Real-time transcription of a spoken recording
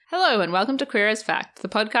Hello and welcome to Queer as Fact, the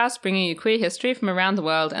podcast bringing you queer history from around the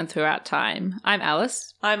world and throughout time. I'm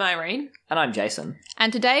Alice. I'm Irene. And I'm Jason.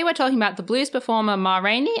 And today we're talking about the blues performer Ma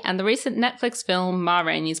Rainey and the recent Netflix film Ma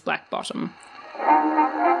Rainey's Black Bottom.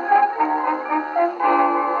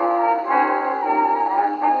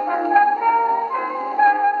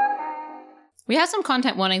 We have some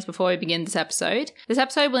content warnings before we begin this episode. This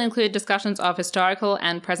episode will include discussions of historical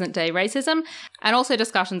and present-day racism, and also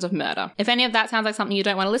discussions of murder. If any of that sounds like something you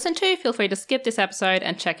don't want to listen to, feel free to skip this episode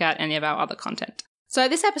and check out any of our other content. So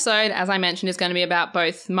this episode, as I mentioned, is going to be about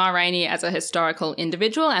both Ma Rainey as a historical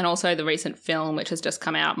individual and also the recent film which has just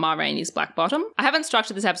come out, Ma Rainey's Black Bottom. I haven't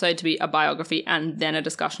structured this episode to be a biography and then a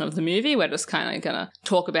discussion of the movie. We're just kind of going to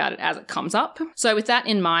talk about it as it comes up. So with that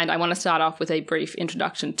in mind, I want to start off with a brief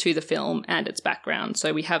introduction to the film and its background,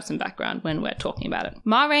 so we have some background when we're talking about it.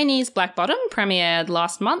 Ma Rainey's Black Bottom premiered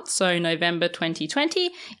last month, so November 2020,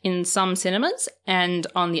 in some cinemas and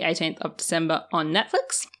on the 18th of December on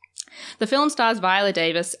Netflix. The film stars Viola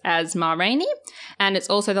Davis as Ma Rainey, and it's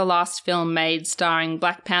also the last film made starring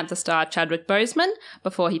Black Panther star Chadwick Boseman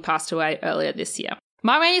before he passed away earlier this year.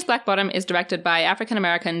 Ma Rainey's Black Bottom is directed by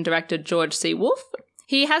African-American director George C. Wolfe.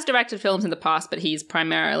 He has directed films in the past, but he's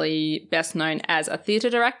primarily best known as a theatre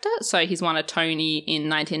director. So he's won a Tony in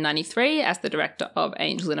 1993 as the director of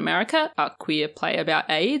Angels in America, a queer play about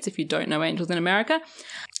AIDS, if you don't know Angels in America.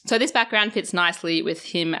 So this background fits nicely with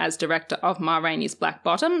him as director of Ma Rainey's Black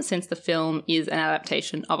Bottom, since the film is an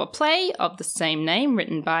adaptation of a play of the same name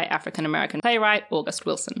written by African-American playwright August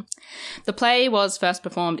Wilson. The play was first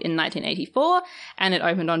performed in 1984, and it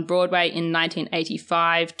opened on Broadway in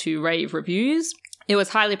 1985 to rave reviews. It was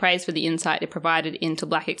highly praised for the insight it provided into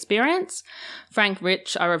Black experience. Frank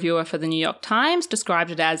Rich, a reviewer for the New York Times, described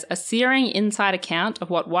it as a searing inside account of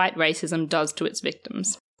what white racism does to its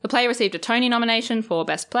victims. The play received a Tony nomination for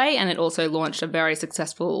Best Play, and it also launched a very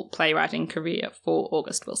successful playwriting career for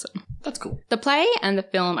August Wilson. That's cool. The play and the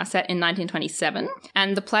film are set in 1927,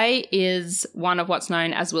 and the play is one of what's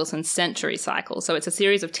known as Wilson's century cycle. So it's a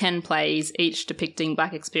series of 10 plays, each depicting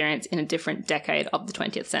Black experience in a different decade of the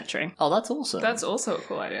 20th century. Oh, that's awesome. That's also a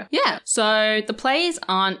cool idea. Yeah. So the plays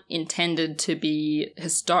aren't intended to be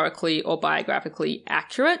historically or biographically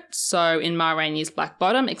accurate. So in Ma Rainey's Black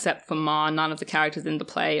Bottom, except for Ma, none of the characters in the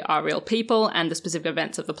play are real people, and the specific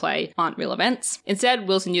events of the play aren't real events. Instead,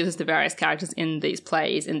 Wilson uses the various characters in these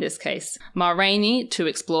plays, in this case Ma Rainey, to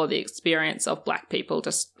explore the experience of Black people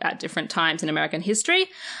just at different times in American history.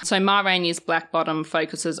 So Ma Rainey's Black Bottom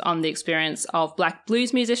focuses on the experience of Black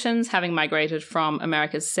blues musicians having migrated from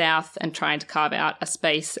America's South and trying to carve out a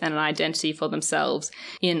space and an identity for themselves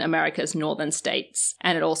in America's northern states.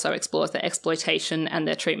 And it also explores their exploitation and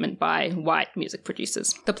their treatment by white music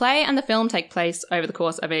producers. The play and the film take place over the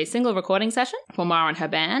course of a single recording session for Ma and her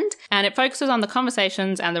band, and it focuses on the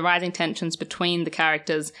conversations and the rising tensions between the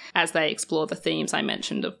characters as they explore the themes I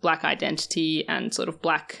mentioned of Black identity and sort of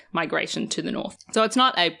Black migration to the north. So it's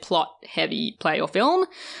not a plot-heavy play or film,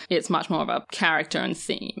 it's much more of a character and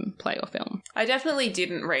theme play or film. I definitely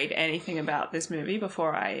didn't read anything about this movie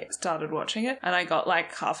before I started watching it, and I got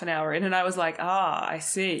like half an hour in and I was like, I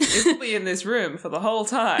see. It will be in this room for the whole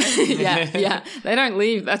time. Yeah. They don't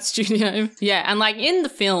leave that studio. Yeah, and like in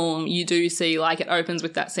the film, you do see like it opens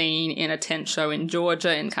with that scene in a tent show in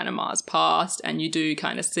Georgia in kind of Ma's past, and you do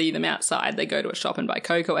kind of see them outside. They go to a shop and buy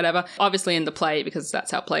Coke or whatever. Obviously in the play, because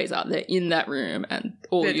that's how plays are, they're in that room and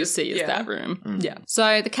all you see is that room. Yeah.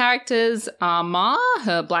 So the characters are Ma,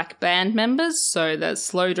 her Black band members. So there's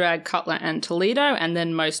Slow Drag, Cutler and Toledo, and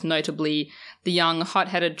then most notably the young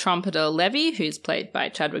hot-headed trumpeter Levy, who's played by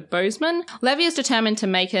Chadwick Boseman. Levy is determined to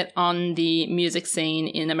make it on the music scene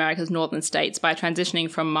in America's northern states by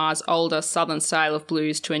transitioning from Ma's older southern style of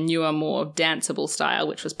blues to a newer, more danceable style,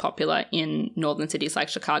 which was popular in northern cities like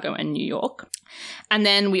Chicago and New York. And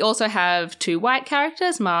then we also have two white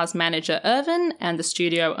characters, Ma's manager Irvin and the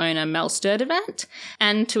studio owner Mel Sturdivant,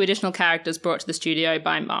 and two additional characters brought to the studio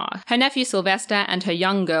by Ma, her nephew Sylvester and her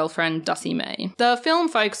young girlfriend Dussie Mae. The film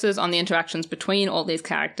focuses on the interactions between all these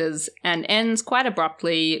characters and ends quite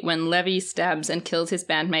abruptly when Levy stabs and kills his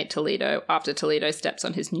bandmate Toledo after Toledo steps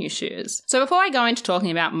on his new shoes. So before I go into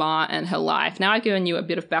talking about Ma and her life, now I've given you a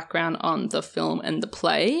bit of background on the film and the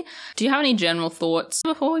play. Do you have any general thoughts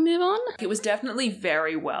before we move on? It was definitely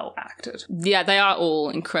very well acted. Yeah, they are all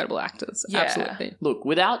incredible actors. Yeah. Absolutely. Look, look,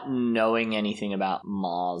 without knowing anything about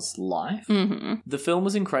Ma's life, the film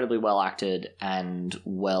was incredibly well acted and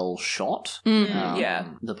well shot. Yeah.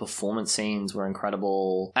 The performance scenes were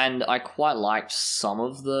incredible, and I quite liked some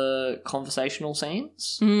of the conversational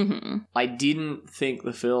scenes. I didn't think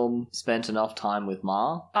the film spent enough time with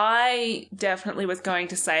Ma. I definitely was going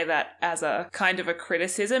to say that as a kind of a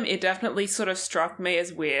criticism. It definitely sort of struck me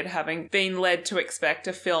as weird, having been led to expect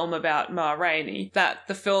a film about Ma Rainey, that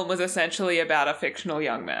the film was essentially about a fictional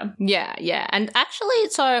young man. Yeah, yeah. And actually,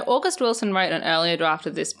 so August Wilson wrote an earlier draft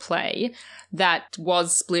of this play that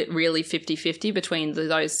was split really 50-50 between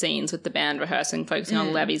those scenes with the band rehearsing, focusing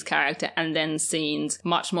on Levy's character, and then scenes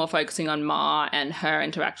much more focusing on Ma and her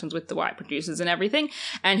interactions with the white producers and everything.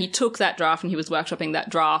 And he took that draft and he was workshopping that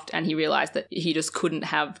draft, and he realised that he just couldn't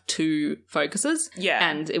have two focuses. Yeah.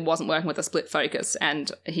 And it wasn't working with a split focus.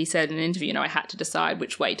 And he said in an interview, I had to decide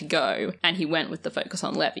which way to go. And he went with the focus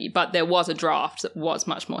on Levy. But there was a draft that was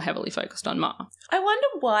much more heavily focused on Ma. I wonder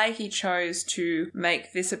why he chose to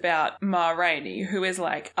make this about Ma Rainey, who is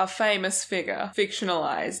like a famous figure,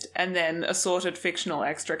 fictionalized, and then assorted fictional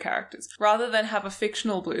extra characters, rather than have a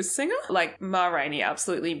fictional blues singer. Like, Ma Rainey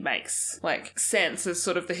absolutely makes, like, sense as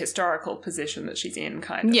sort of the historical position that she's in,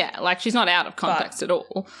 kind of. Yeah, like, she's not out of context at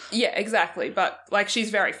all. Yeah, exactly. But, like, she's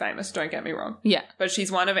very famous, don't get me wrong. Yeah. But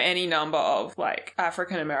she's one of any number of, like,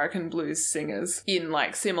 African-American blues singers in,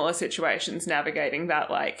 like, similar situations navigating that,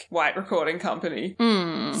 like, white recording company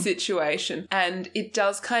situation. And it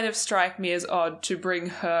does kind of strike me as odd to bring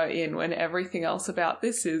her in when everything else about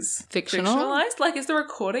this is fictionalized. Like, is the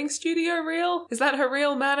recording studio real? Is that her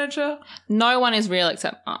real manager? No one is real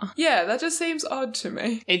except Ma. Yeah, that just seems odd to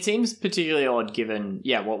me. It seems particularly odd given,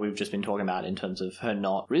 what we've just been talking about in terms of her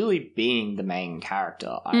not really being the main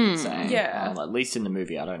character, I would say. Yeah. At least in the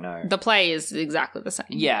movie, I don't know. The play is exactly the same.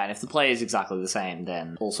 Yeah, and if the play is exactly the same,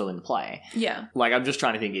 then also in the play. Yeah. Like, I'm just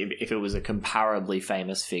trying to think if it was a comparably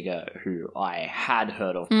famous figure who I had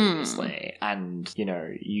heard of previously, and,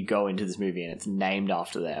 you go into this movie and it's named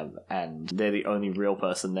after them, and they're the only real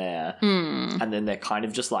person there, and then they're kind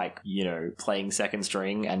of just like, playing second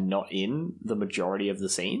string and not in the majority of the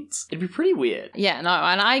scenes. It'd be pretty weird. Yeah, no,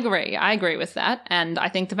 and I agree with that. And I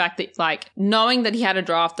think the fact that, like, knowing that he had a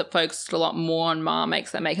draft that focused a lot more on Ma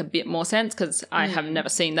makes that make a bit more sense, because I have never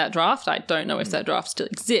seen that draft. I don't know if that draft still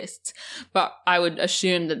exists, but I would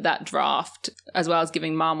assume that draft, as well as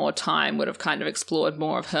giving Ma more time, would have kind of explored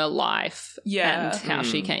more of her life and how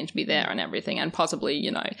she came to be there and everything, and possibly,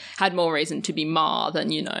 had more reason to be Ma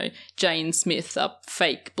than, Jane Smith, a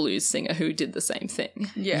fake blues singer who did the same thing.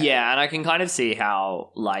 Yeah, and I can kind of see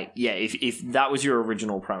how, like, if that was your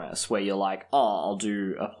original premise, where you're like, I'll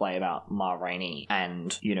do a play about Ma Rainey,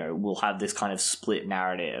 and, we'll have this kind of split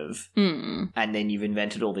narrative, and then you've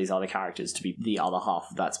invented all these other characters to be the other half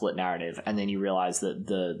of that split narrative, and then you realise that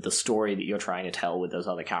the story that you're trying to tell with those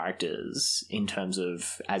other characters, in terms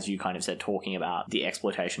of, as you kind of said, talking about the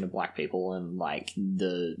exploitation of black people and, like,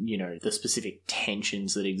 the specific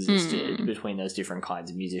tensions that existed between those different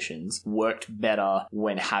kinds of musicians, worked better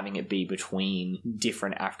when having it be between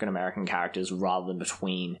different African-American characters rather than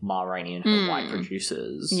between Ma Rainey and her white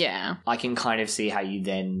producers. Yeah. I can kind of see how you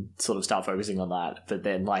then sort of start focusing on that, but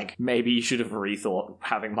then, like, maybe you should have rethought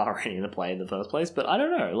having Ma Rainey in the play in the first place, but I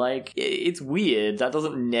don't know, like, it's weird. That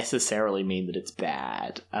doesn't necessarily mean that it's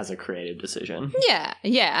bad as a creative decision. Yeah,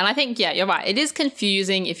 and I think, you're right. It is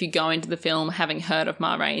confusing if you go into the film having heard of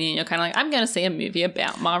Ma Rainey and you're kind of like, I'm going to see a movie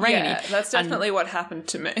about Ma Rainey. Yeah, that's definitely what happened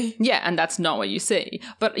to me. Yeah, and that's not what you see.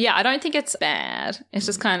 But yeah, I don't think it's bad. It's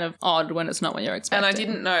just kind of odd when it's not what you're expecting. And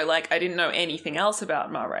I didn't know anything else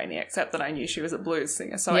about Ma Rainey except that I knew she was a blues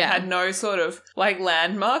singer. So I had no sort of, like,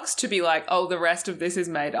 landmarks to be like, oh, the rest of this is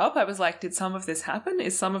made up. I was like, did some of this happen?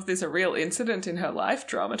 Is some of this a real incident in her life?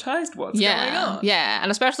 Dramatized? What's going on? Yeah,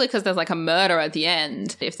 and especially because there's, like, a murder at the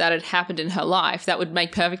end. If that had happened in her life, that would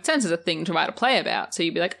make perfect sense as a thing to write a play about. So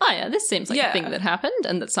you'd be like, oh yeah, this seems like a thing that happened,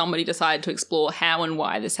 and that somebody decided to explore how and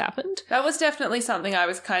why this happened. That was definitely something I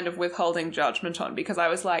was kind of withholding judgment on, because I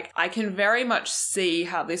was like, I can very much see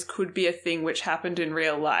how this could be a thing which happened in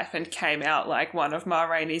real life and came out like one of Ma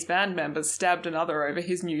Rainey's band members stabbed another over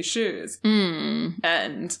his new shoes.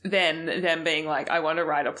 And then them being like, I want to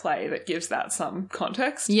write a play that gives that some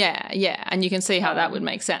context. Yeah, and you can see how that would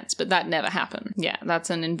make sense, but that never happened. Yeah, that's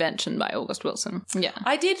an invention by August Wilson. Yeah.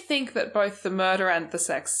 I did think that both the murder and the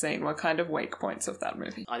sex scene were kind of weak points of that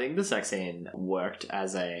movie. I think the sex scene worked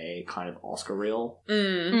as a kind of Oscar reel.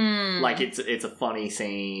 Like, it's a funny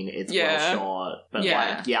scene, it's well shot, but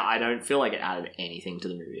I don't feel like it added anything to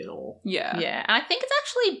the movie at all. Yeah, and I think it's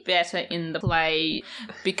actually better in the play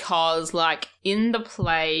because, like, in the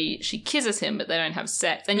play, she kisses him, but they don't have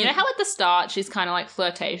sex. And you know how at the start she's kind of like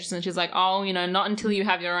flirtatious and she's like, oh, you know, not until you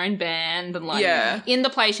have your own band. And like, in the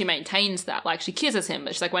play, she maintains that. Like, she kisses him,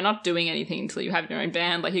 but she's like, we're not doing anything until you have your own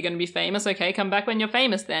band. Like, you're going to be famous. Okay, come back when you're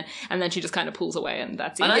famous then. And then she just kind of pulls away and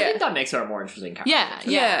that's it. And I think that makes her a more interesting character.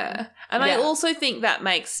 Yeah. And I also think that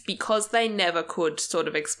makes, because they never could sort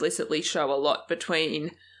of explicitly show a lot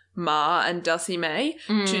between Ma and Dussie Mae,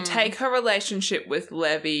 to take her relationship with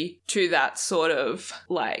Levy to that sort of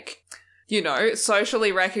like, you know,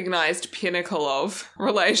 socially recognized pinnacle of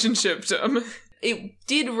relationshipdom. It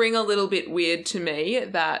did ring a little bit weird to me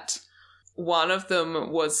that one of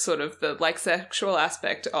them was sort of the like sexual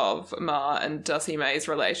aspect of Ma and Dussie Mae's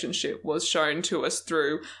relationship was shown to us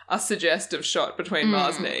through a suggestive shot between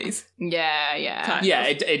Ma's knees.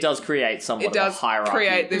 It does create somewhat of a hierarchy.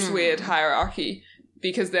 Create this weird hierarchy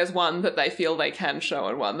because there's one that they feel they can show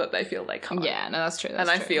and one that they feel they can't. Yeah, no, that's true.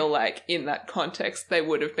 I feel like in that context, they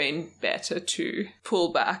would have been better to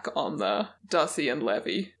pull back on the Dussie and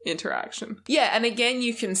Levy interaction. Yeah, and again,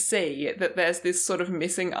 you can see that there's this sort of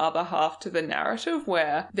missing other half to the narrative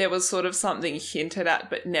where there was sort of something hinted at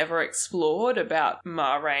but never explored about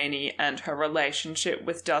Ma Rainey and her relationship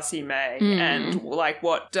with Dussie Mae and like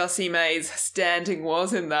what Dussie Mae's standing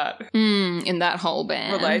was in that whole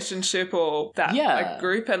band relationship or that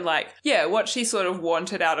group, and like what she sort of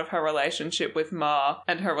wanted out of her relationship with Ma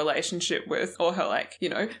and her relationship with, or her like, you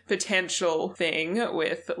know, potential thing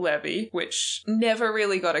with Levy, which never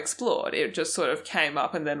really got explored. It just sort of came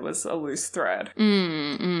up and then was a loose thread.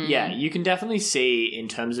 Yeah, you can definitely see in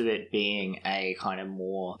terms of it being a kind of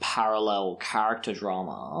more parallel character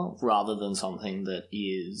drama rather than something that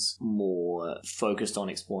is more focused on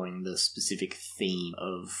exploring the specific theme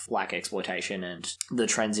of black exploitation and the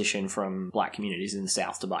transition from black communities in the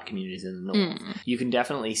South to black communities in the North. You can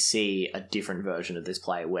definitely see a different version of this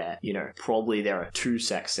play where, you know, probably there are two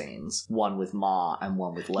sex scenes, one with Ma and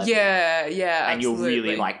one with Levy. Yeah, and absolutely. you're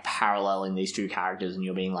really like paralleling these two characters and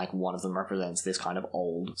you're being like, one of them represents this kind of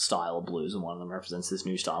old style of blues and one of them represents this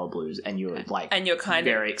new style of blues, and you're like, and you're kind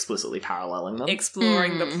very of explicitly paralleling them,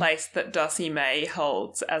 exploring the place that Dussie Mae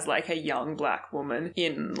holds as like a young black woman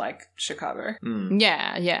in like Chicago. And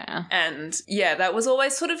that was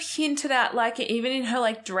always sort of hinted at, like even in her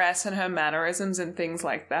like dress and her mannerisms and things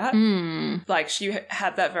like that. Like she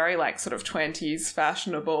had that very like sort of 20s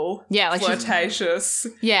fashionable, like flirtatious.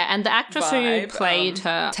 And the actress vibe, who played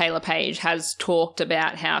her, Taylor Page, has talked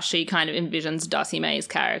about how she kind of envisions Dussie Mae's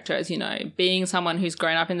character as, you know, being someone who's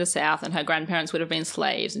grown up in the South and her grandparents would have been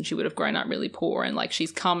slaves and she would have grown up really poor, and like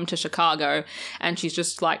she's come to Chicago and she's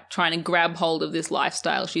just like trying to grab hold of this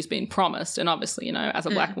lifestyle she's been promised. And obviously, you know, as a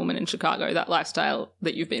black woman in Chicago, that lifestyle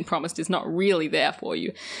that you've been promised is not really there for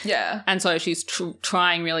you. Yeah. And so she's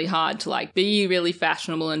trying really hard to like be really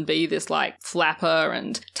fashionable and be this like flapper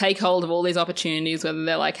and take hold of all these opportunities, whether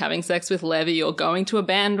they're like having sex with Levy or going to a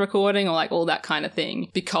band recording or like all that kind of thing,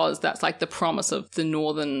 because that's like the promise of the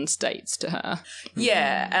northern states to her.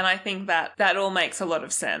 Yeah, and I think that all makes a lot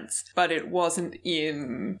of sense, but it wasn't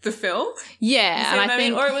in the film. Yeah, and I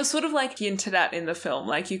think, or it was sort of like hinted at in the film,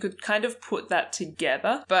 like you could kind of put that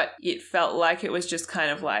together, but it felt like it was just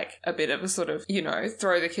kind of like a bit of a sort of, you know,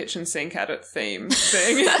 throw the kitchen sink at it theme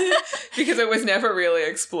thing because it was never really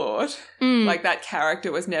explored. Like that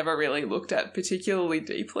character was never really looked at particularly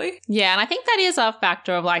deeply. Yeah, and I think that is a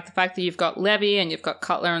factor of like the fact that you've got Levy and you've got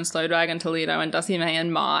Cutler and Slow Dragon Toledo and Dussie Mae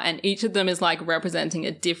and Ma, and each of them is like representing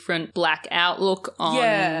a different black outlook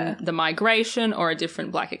on the migration or a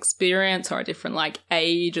different black experience or a different like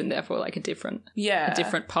age, and therefore like a different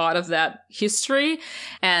part of that history.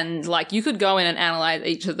 And like you could go in and analyze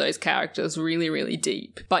each of those characters really, really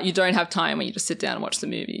deep, but you don't have time when you just sit down and watch the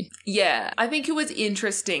movie. Yeah, I think it was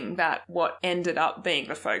interesting that what ended up being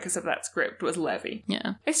the focus of that script was Levy.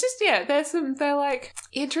 Yeah. It's just, they're like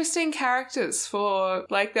interesting characters for,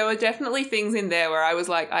 like, there were definitely things in there where I was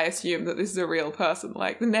like, I assume that this is a real person.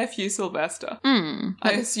 Like the nephew Sylvester.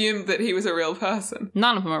 I assumed that he was a real person.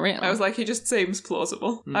 None of them are real. I was like, he just seems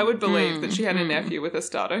plausible. I would believe that she had a nephew with a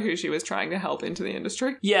stutter who she was trying to help into the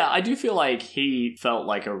industry. Yeah, I do feel like he felt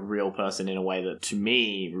like a real person in a way that, to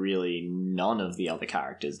me, really none of the other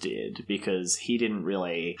characters did, because he didn't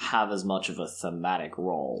really have as much of a thematic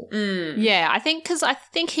role. Yeah, I think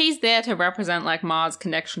he's there to represent like Ma's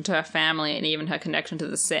connection to her family and even her connection to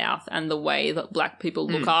the South and the way that black people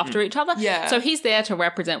look after each other. Yeah. So he's there to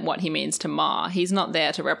represent what he means to Ma. He's not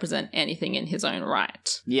there to represent anything in his own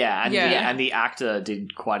right. Yeah, and the actor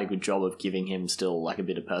did quite a good job of giving him still like a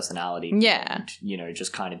bit of personality. Yeah. And, you know,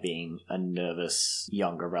 just kind of being a nervous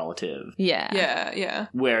younger relative. Yeah. Yeah.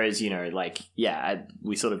 Whereas,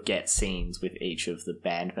 we sort of get scenes with each of the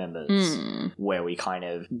band members where we kind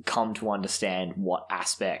of come to understand what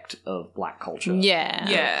aspect of Black culture Yeah.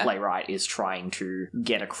 the playwright is trying to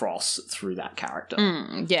get across through that character.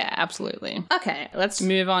 Yeah, absolutely. Okay, let's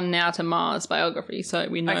move on now to Ma's biography so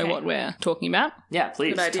we know Okay. what we're talking about. Yeah,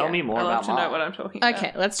 please, Good idea. tell me more I about love to Ma. know what I'm talking about.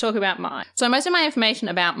 Okay, let's talk about Ma. So most of my information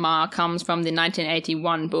about Ma comes from the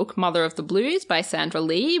 1981 book Mother of the Blues by Sandra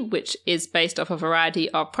Lee, which is based off a variety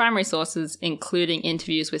of primary sources, including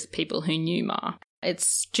interviews with people who knew Ma.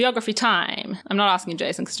 It's geography time. I'm not asking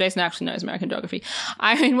Jason because Jason actually knows American geography.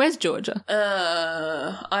 Irene, where's Georgia?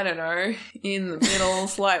 I don't know. In the middle,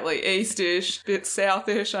 slightly eastish, bit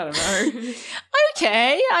southish, I don't know.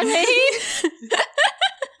 Okay, I mean...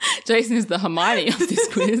 Jason is the Hermione of this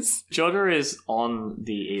quiz. Georgia is on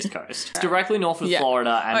the East Coast. It's directly north of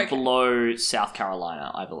Florida and below South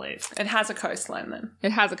Carolina, I believe. It has a coastline then.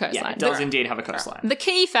 It has a coastline. Yeah, it does indeed have a coastline. The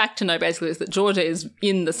key fact to know basically is that Georgia is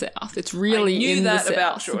in the south. It's really I knew in that the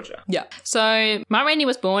about south. Georgia. Yeah. So Ma Rainey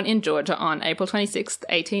was born in Georgia on April 26th,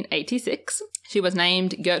 1886. She was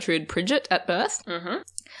named Gertrude Pridgett at birth. Mm-hmm.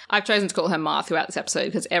 I've chosen to call her Ma throughout this episode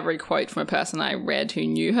because every quote from a person I read who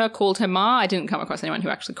knew her called her Ma. I didn't come across anyone who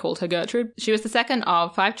actually called her Gertrude. She was the second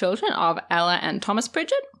of 5 children of Ella and Thomas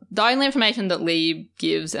Pridgett. The only information that Lee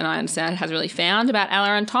gives, and I understand has really found about Ella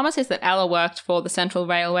and Thomas, is that Ella worked for the Central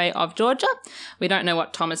Railway of Georgia. We don't know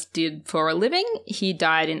what Thomas did for a living. He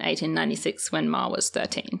died in 1896 when Ma was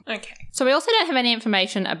 13. Okay. So we also don't have any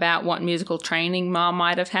information about what musical training Ma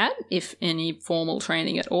might have had, if any formal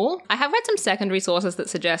training at all. I have read some secondary sources that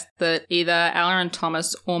suggest that either Ella and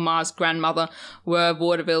Thomas or Ma's grandmother were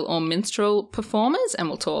vaudeville or minstrel performers, and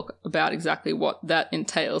we'll talk about exactly what that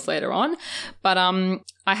entails later on. But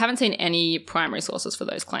I haven't seen any primary sources for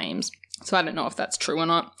those claims, so I don't know if that's true or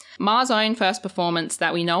not. Ma's own first performance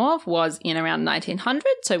that we know of was in around 1900,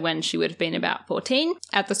 so when she would have been about 14,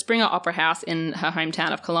 at the Springer Opera House in her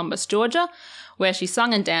hometown of Columbus, Georgia, where she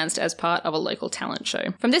sung and danced as part of a local talent show.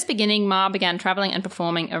 From this beginning, Ma began travelling and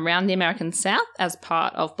performing around the American South as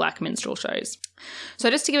part of black minstrel shows. So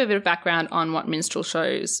just to give a bit of background on what minstrel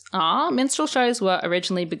shows are, minstrel shows were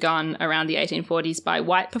originally begun around the 1840s by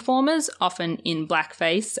white performers, often in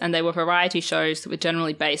blackface, and they were variety shows that were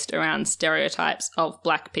generally based around stereotypes of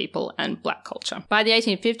black people and black culture. By the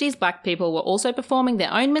 1850s, black people were also performing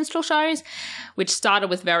their own minstrel shows, which started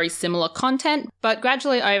with very similar content, but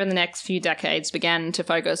gradually over the next few decades began to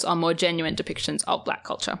focus on more genuine depictions of black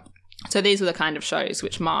culture. So these were the kind of shows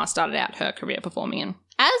which Ma started out her career performing in.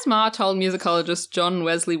 As Ma told musicologist John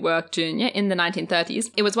Wesley Work Jr. in the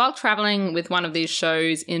 1930s, it was while travelling with one of these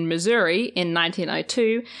shows in Missouri in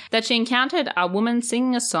 1902 that she encountered a woman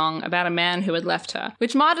singing a song about a man who had left her,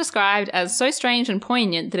 which Ma described as so strange and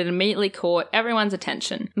poignant that it immediately caught everyone's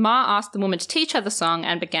attention. Ma asked the woman to teach her the song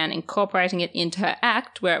and began incorporating it into her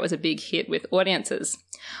act, where it was a big hit with audiences.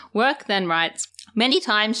 Work then writes, "Many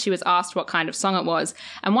times she was asked what kind of song it was,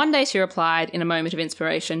 and one day she replied in a moment of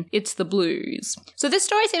inspiration, 'It's the blues.'" So this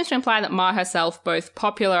story seems to imply that Ma herself both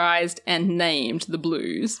popularised and named the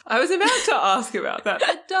blues. I was about to ask about that.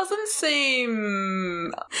 That doesn't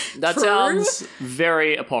seem That true. sounds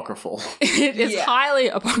very apocryphal. It is Yeah. highly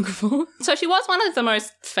apocryphal. So she was one of the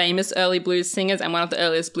most famous early blues singers and one of the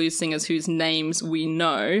earliest blues singers whose names we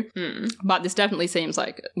know. But this definitely seems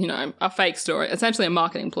like, a fake story, essentially a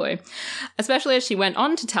marketing ploy. Especially as she went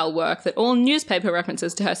on to tell Work that all newspaper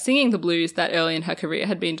references to her singing the blues that early in her career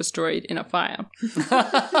had been destroyed in a fire.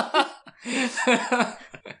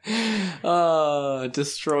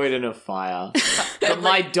 Destroyed in a fire. But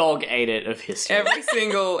my dog ate it of history.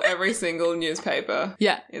 every single newspaper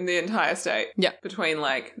Yeah. in the entire state. Yeah. Between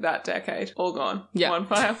that decade. All gone. Yeah. One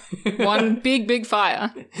fire. One big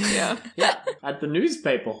fire. Yeah. Yeah, at the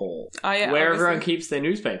newspaper hall, Oh, yeah, where everyone obviously. keeps their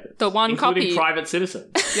newspapers. The one including copy. private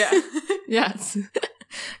citizens. Yeah. Yes.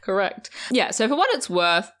 Correct. Yeah, so for what it's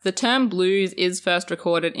worth, the term blues is first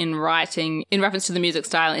recorded in writing in reference to the music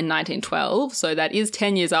style in 1912, so that is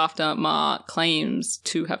 10 years after Ma claims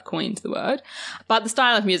to have coined the word. But the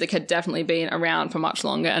style of music had definitely been around for much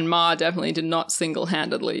longer, and Ma definitely did not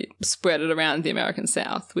single-handedly spread it around the American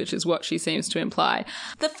South, which is what she seems to imply.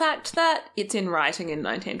 The fact that it's in writing in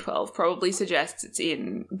 1912 probably suggests it's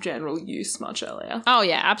in general use much earlier. Oh,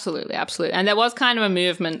 yeah, absolutely, absolutely. And there was kind of a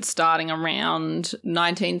movement starting around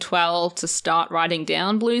 1912 to start writing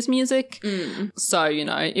down blues music. So,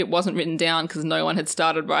 it wasn't written down because no one had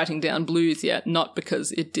started writing down blues yet, not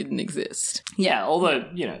because it didn't exist. Yeah, although,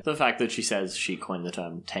 the fact that she says she coined the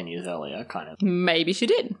term 10 years earlier kind of, Maybe she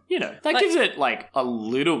did. that gives it, a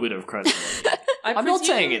little bit of credibility. I'm not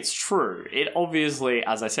saying it's true. It obviously,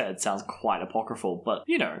 as I said, sounds quite apocryphal, but,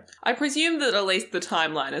 you know. I presume that at least the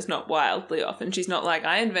timeline is not wildly off, and she's not like,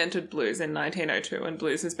 I invented blues in 1902 and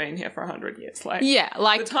blues has been here for 100 years. Like, Yeah,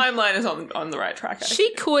 like the timeline is on the right track.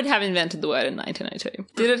 she could have invented the word in 1902.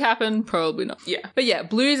 Did it happen? Probably not. Yeah. But yeah,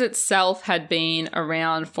 blues itself had been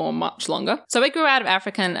around for much longer. So it grew out of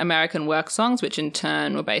African American work songs, which in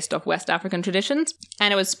turn were based off West African traditions,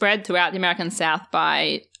 and it was spread throughout the American South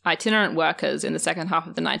by itinerant workers in the second half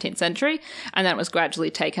of the 19th century, and then it was gradually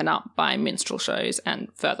taken up by minstrel shows and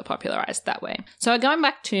further popularized that way. So going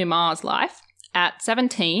back to Ma's life, at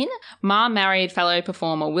 17, Ma married fellow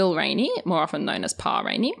performer Will Rainey, more often known as Pa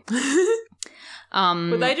Rainey.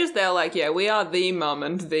 But they just, they're like, yeah, we are the mum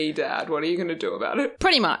and the dad. What are you going to do about it?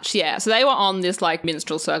 Pretty much, yeah. So they were on this like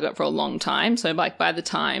minstrel circuit for a long time. So like by the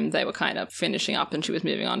time they were kind of finishing up and she was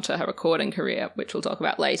moving on to her recording career, which we'll talk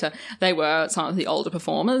about later, they were some of the older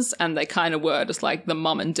performers and they kind of were just like the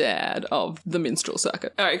mum and dad of the minstrel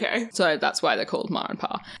circuit. Okay. So that's why they're called Ma and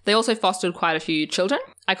Pa. They also fostered quite a few children.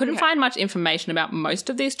 I couldn't find much information about most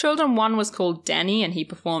of these children. One was called Danny and he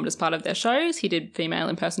performed as part of their shows. He did female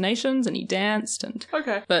impersonations and he danced and...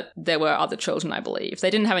 Okay. But there were other children, I believe. They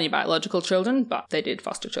didn't have any biological children, but they did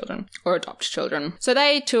foster children or adopt children. So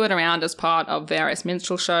they toured around as part of various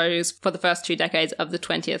minstrel shows for the first 2 decades of the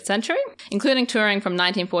 20th century, including touring from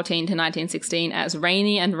 1914 to 1916 as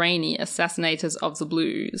Rainey and Rainey, Assassinators of the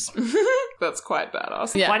Blues. That's quite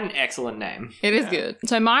badass. Yeah. Quite an excellent name. It is good.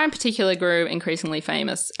 So Ma in particular grew increasingly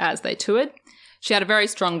famous as they toured. She had a very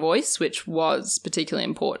strong voice, which was particularly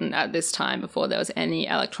important at this time before there was any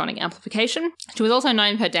electronic amplification. She was also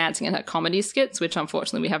known for her dancing and her comedy skits, which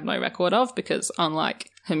unfortunately we have no record of because unlike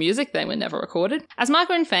her music, they were never recorded. As Ma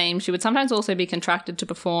grew in fame, she would sometimes also be contracted to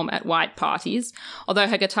perform at white parties, although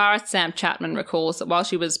her guitarist Sam Chapman recalls that while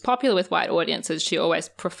she was popular with white audiences, she always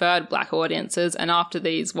preferred black audiences, and after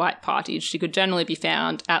these white parties, she could generally be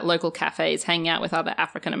found at local cafes hanging out with other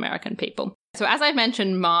African American people. So as I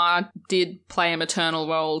mentioned, Ma did play a maternal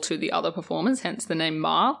role to the other performers, hence the name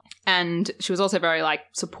Ma. And she was also very,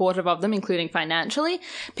 supportive of them, including financially.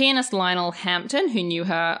 Pianist Lionel Hampton, who knew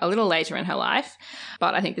her a little later in her life,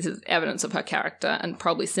 but I think this is evidence of her character and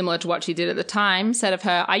probably similar to what she did at the time, said of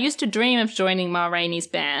her, "I used to dream of joining Ma Rainey's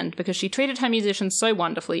band because she treated her musicians so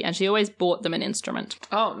wonderfully and she always bought them an instrument."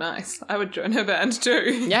 Oh, nice. I would join her band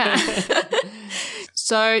too. Yeah.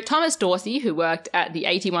 So Thomas Dorsey, who worked at the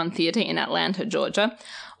 81 Theatre in Atlanta, Georgia,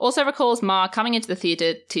 also recalls Ma coming into the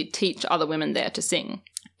theatre to teach other women there to sing,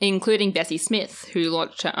 including Bessie Smith, who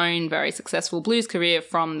launched her own very successful blues career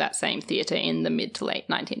from that same theatre in the mid to late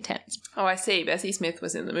 1910s. Oh, I see. Bessie Smith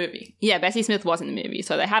was in the movie. Yeah, Bessie Smith was in the movie,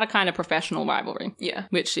 so they had a kind of professional rivalry. Yeah.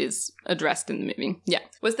 Which is addressed in the movie. Yeah.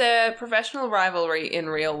 Was there professional rivalry in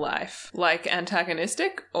real life? Like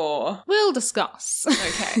antagonistic or... We'll discuss.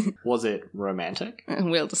 Okay. Was it romantic?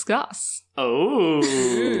 We'll discuss. Oh.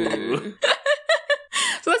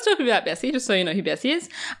 So let's talk about Bessie, just so you know who Bessie is.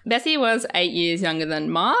 Bessie was 8 years younger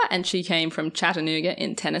than Ma, and she came from Chattanooga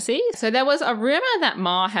in Tennessee. So there was a rumor that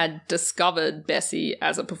Ma had discovered Bessie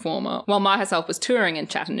as a performer while Ma herself was touring in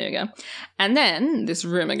Chattanooga. And then, this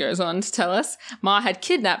rumor goes on to tell us, Ma had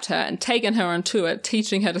kidnapped her and taken her on tour,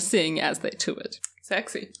 teaching her to sing as they toured.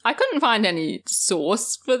 Sexy. I couldn't find any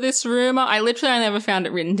source for this rumor. I literally never found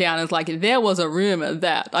it written down as there was a rumor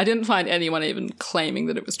that. I didn't find anyone even claiming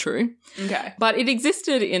that it was true. Okay. But it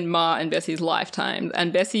existed in Ma and Bessie's lifetime,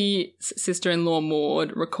 and Bessie's sister-in-law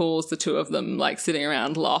Maud recalls the two of them sitting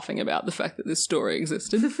around laughing about the fact that this story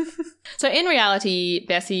existed. So in reality,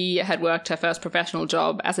 Bessie had worked her first professional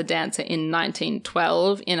job as a dancer in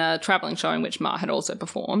 1912 in a travelling show in which Ma had also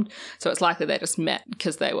performed. So it's likely they just met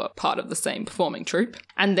because they were part of the same performing troupe.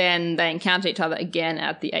 And then they encountered each other again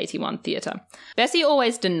at the 81 Theatre. Bessie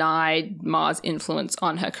always denied Ma's influence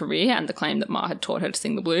on her career and the claim that Ma had taught her to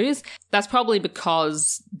sing the blues. That's probably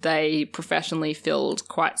because they professionally filled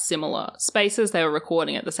quite similar spaces. They were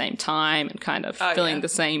recording at the same time and kind of filling the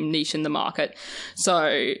same niche in the market.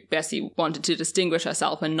 So Bessie wanted to distinguish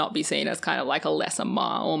herself and not be seen as kind of like a lesser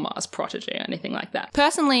Ma or Ma's protege or anything like that.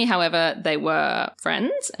 Personally, however, they were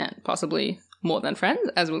friends and possibly more than friends,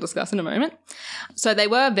 as we'll discuss in a moment. So they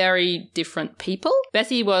were very different people.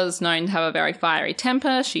 Bessie was known to have a very fiery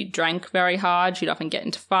temper. She drank very hard. She'd often get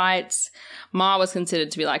into fights. Ma was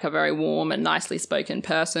considered to be like a very warm and nicely spoken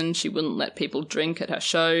person. She wouldn't let people drink at her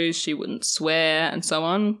shows. She wouldn't swear and so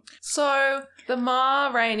on. So the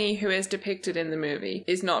Ma Rainey who is depicted in the movie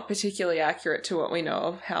is not particularly accurate to what we know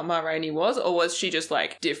of how Ma Rainey was, or was she just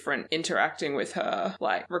like different interacting with her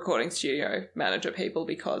like recording studio manager people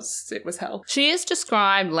because it was hell? She is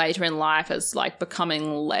described later in life as like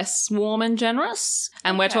becoming less warm and generous.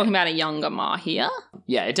 And we're talking about a younger Ma here.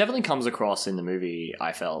 Yeah, it definitely comes across in the movie,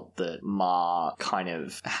 I felt, that Ma kind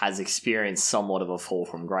of has experienced somewhat of a fall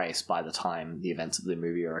from grace by the time the events of the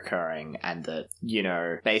movie are occurring, and that, you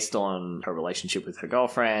know, based on her relationship with her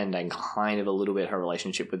girlfriend and kind of a little bit her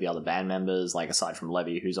relationship with the other band members, like aside from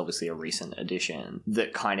Levy, who's obviously a recent addition,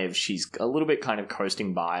 that kind of she's a little bit kind of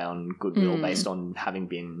coasting by on goodwill based on having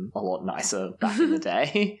been a lot nicer back in the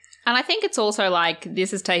day. And I think it's also like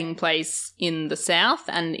this is taking place in the South,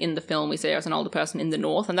 and in the film we see her as an older person in the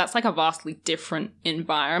North, and that's like a vastly different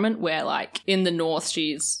environment where like in the North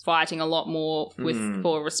she's fighting a lot more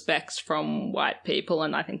for respect from white people,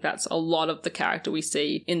 and I think that's a lot of the character we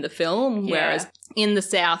see in the film, whereas in the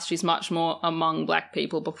South she's much more among black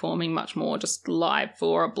people, performing much more just live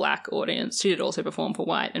for a black audience. She did also perform for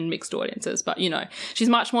white and mixed audiences, but you know, she's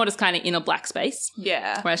much more just kind of in a black space.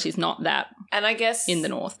 Yeah. Where she's not that. And I guess in the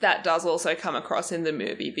North. That does also come across in the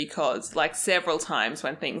movie because, like, several times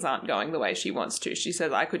when things aren't going the way she wants to, she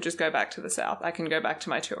says, I could just go back to the South. I can go back to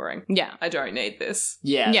my touring. Yeah. I don't need this.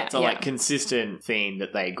 Yeah, it's a like consistent theme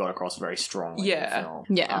that they got across very strongly in the film.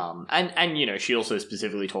 Yeah. And you know, she also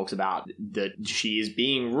specifically talks about that she is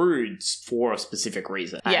being rude for a specific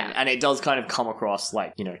reason. And it does kind of come across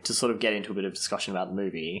like, you know, to sort of get into a bit of discussion about the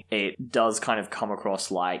movie, it does kind of come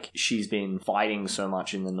across like she's been fighting so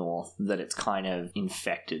much in the North that it's kind of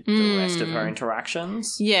infected the rest of her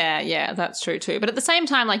interactions. Yeah, that's true too. But at the same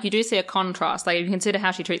time, like, you do see a contrast. Like, if you consider how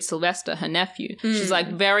she treats Sylvester, her nephew, she's like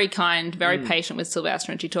very kind, very patient with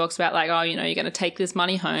Sylvester, and she talks about like, oh, you know, you're going to take this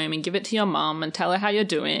money home and give it to your mum and tell her how you're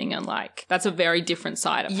doing, and like that's a very different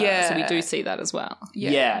side of her. So we do see that as well.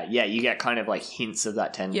 Yeah, you get kind of like hints of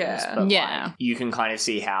that tenderness, but like, you can kind of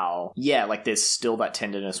see how like there's still that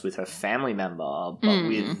tenderness with her family member, but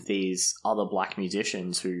with these other black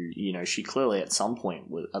musicians who, you know, she clearly at some point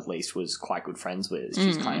at least was quite good friends with,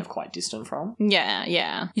 she's kind of quite distant from.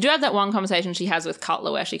 Yeah. You do have that one conversation she has with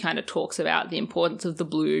Cutler where she kind of talks about the importance of the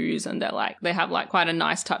blues, and they have like quite a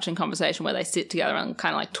nice touching conversation where they sit together and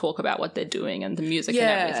kind of like talk about what they're doing and the music and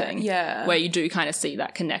everything. Yeah. Where you do kind of see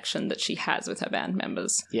that connection that she has with her band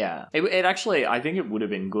members. Yeah. It actually, I think it would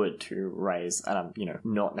have been good to raise, and I'm, you know,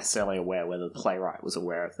 not necessarily aware whether the playwright was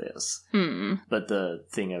aware of this, but the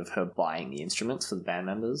thing of her buying the instruments for the band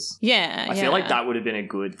members. I feel like that would have been a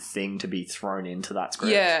good thing to be thrown into that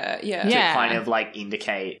script. Yeah. To kind of like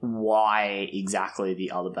indicate why exactly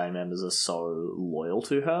the other band members are so loyal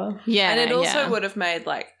to her. Yeah. And it also would have made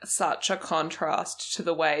like such a contrast to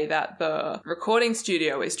the way that the recording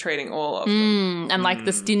studio is treating all of them. And like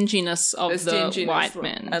the stinginess of the white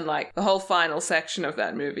men. And like the whole final section of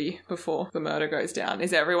that movie before the murder goes down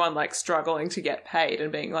is everyone like struggling to get paid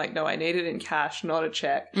and being like, no, I need it in cash, not a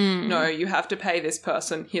check. No, you have to pay this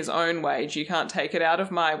person his own wage. You can't take it out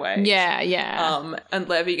of my wage. Yeah. And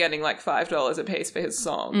Levy getting like $5 a piece for his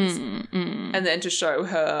songs. And then to show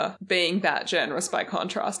her being that generous by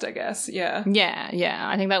contrast, I guess. Yeah.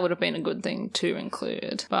 I think that would have been a good thing to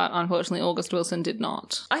include. But unfortunately, August Wilson did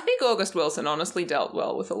not. I think August Wilson honestly dealt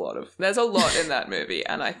well with there's a lot in that movie,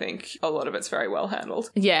 and I think a lot of it's very well handled.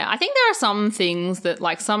 Yeah, I think there are some things that,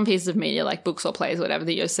 like, some pieces of media, like books or plays or whatever,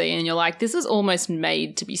 that you're seeing and you're like, this is almost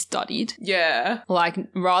made to be studied. Yeah. Like,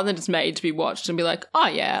 rather than just made to be watched and be like, oh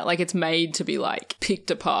yeah, like it's made to be like picked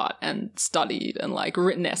apart and studied and like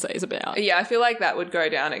written essays about. Yeah, I feel like that would go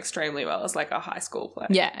down extremely well as like a high school play.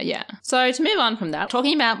 Yeah. So to move on from that,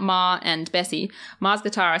 talking about Ma and Bessie, Ma's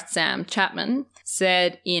guitarist Sam Chapman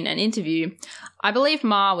said in an interview, I believe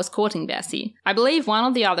Ma was courting Bessie. I believe one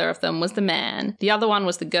or the other of them was the man. The other one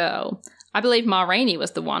was the girl. I believe Ma Rainey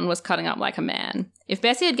was the one was cutting up like a man. If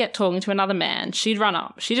Bessie had get talking to another man, she'd run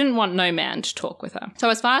up. She didn't want no man to talk with her. So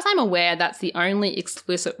as far as I'm aware, that's the only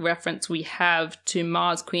explicit reference we have to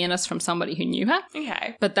Ma's queerness from somebody who knew her.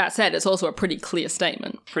 Okay. But that said, it's also a pretty clear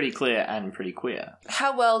statement. Pretty clear and pretty queer.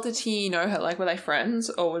 How well did he know her? Like, were they friends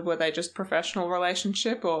or were they just professional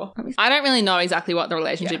relationship or? I don't really know exactly what the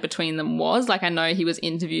relationship between them was. Like, I know he was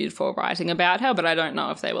interviewed for writing about her, but I don't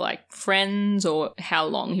know if they were like friends or how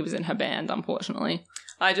long he was in her band, unfortunately.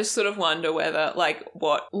 I just sort of wonder whether, like,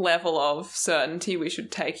 what level of certainty we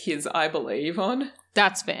should take his I believe on.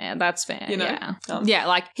 That's fair, You know? yeah. Yeah,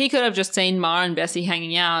 like, he could have just seen Ma and Bessie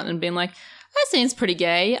hanging out and been like, that seems pretty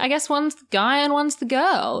gay. I guess one's the guy and one's the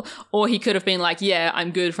girl. Or he could have been like, yeah,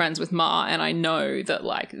 I'm good friends with Ma and I know that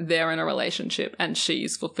like they're in a relationship and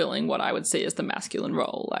she's fulfilling what I would see as the masculine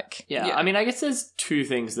role. Like, Yeah, Yeah. I mean, I guess there's two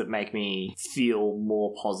things that make me feel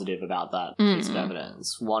more positive about that piece of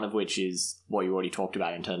evidence. One of which is what you already talked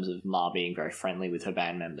about in terms of Ma being very friendly with her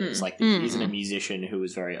band members. Like, he isn't a musician who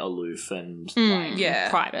was very aloof and like Yeah.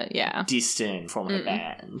 private, yeah. distant from her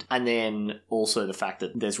band. And then also the fact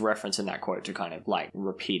that there's reference in that quote to kind of like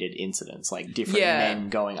repeated incidents, like different Yeah. men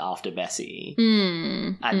going after Bessie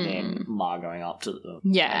and then Ma going up to them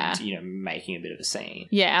Yeah. and, you know, making a bit of a scene.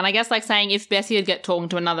 Yeah, and I guess like saying if Bessie had get talking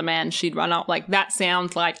to another man, she'd run up. Like, that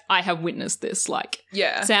sounds like I have witnessed this. Like,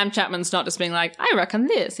 Yeah. Sam Chapman's not just being like, I reckon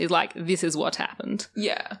this. He's like, this is what happened.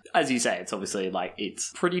 Yeah. As you say, it's obviously like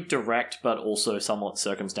it's pretty direct but also somewhat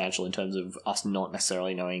circumstantial in terms of us not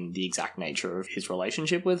necessarily knowing the exact nature of his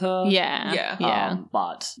relationship with her. Yeah. Yeah. Yeah.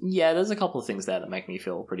 But yeah, there's a couple of things there that make me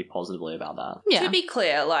feel pretty positively about that. Yeah. To be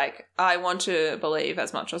clear, like, I want to believe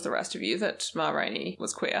as much as the rest of you that Ma Rainey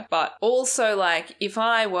was queer. But also, like, if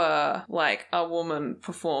I were, like, a woman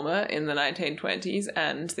performer in the 1920s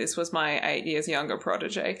and this was my 8 years younger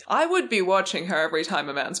protege, I would be watching her every time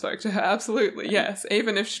a man spoke to her. Absolutely, yes.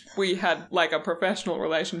 Even if we had, like, a professional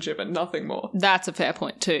relationship and nothing more. That's a fair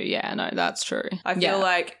point too. Yeah, no, that's true. I feel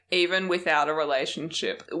like even without a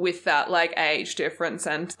relationship, with that, like, age difference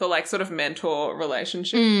and the, like, sort of mentor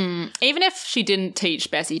relationship. Even if she didn't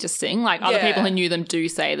teach Bessie to sing, like other Yeah. people who knew them do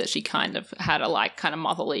say that she kind of had a like kind of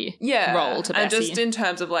motherly Yeah. role to Bessie. And just in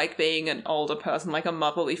terms of, like, being an older person, like a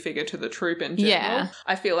motherly figure to the troupe in general, Yeah.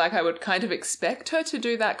 I feel like I would kind of expect her to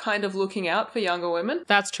do that kind of looking out for younger women.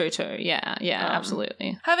 That's true too. Yeah, yeah,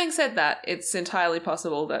 absolutely. Having said that, it's entirely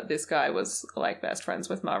possible that this guy was, like, best friends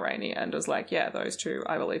with Ma Rainey and was like, yeah, those two,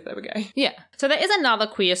 I believe they were gay. Yeah. So there is another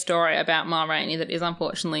queer story about Ma Rainey that is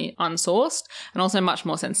unfortunately unsourced and also much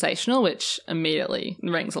more sensational, which immediately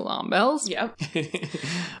rings alarm bells. Yep.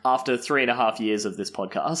 After 3.5 years of this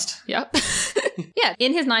podcast. Yep. Yeah.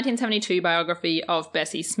 In his 1972 biography of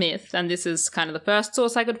Bessie Smith, and this is kind of the first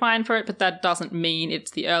source I could find for it, but that doesn't mean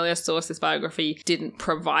it's the earliest source. This biography didn't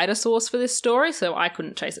provide a source for this story, so I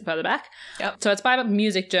couldn't trace it further back. Yep. So it's by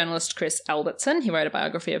music journalist Chris Albertson. He wrote a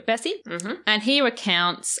biography of Bessie, and he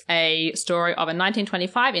recounts a story of a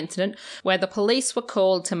 1925 incident where the police were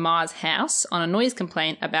called to Ma's house on a noise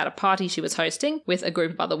complaint about a party she was hosting with a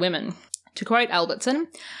group of other women. To quote Albertson,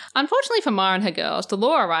 "Unfortunately for Ma and her girls, the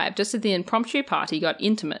law arrived just as the impromptu party got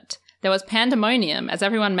intimate. There was pandemonium as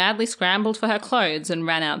everyone madly scrambled for her clothes and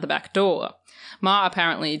ran out the back door. Ma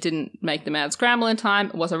apparently didn't make the mad scramble in time,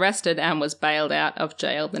 was arrested and was bailed out of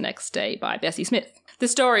jail the next day by Bessie Smith."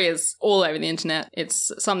 This story is all over the internet.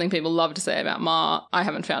 It's something people love to say about Ma. I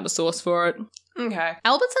haven't found a source for it. Okay.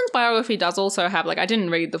 Albertson's biography does also have, like, I didn't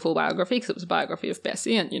read the full biography because it was a biography of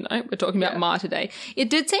Bessie and, you know, we're talking about Ma today. It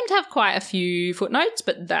did seem to have quite a few footnotes,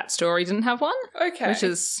 but that story didn't have one. Okay. Which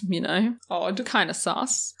is, you know, odd. kind of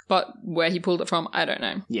sus. But where he pulled it from, I don't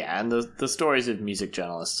know. Yeah, and the stories of music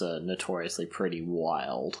journalists are notoriously pretty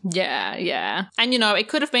wild. Yeah, yeah. And, you know, it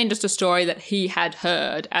could have been just a story that he had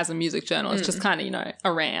heard as a music journalist, just kind of, you know,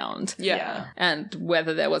 around. Yeah. And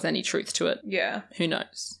whether there was any truth to it, Yeah. who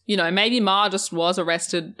knows? You know, maybe Ma just was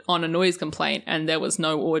arrested on a noise complaint and there was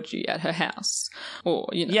no orgy at her house. Or,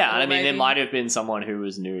 you know. Yeah, and I mean, maybe- there might have been someone who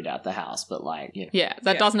was nude at the house, but like, you know. Yeah,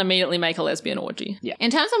 that Yeah. doesn't immediately make a lesbian orgy. Yeah.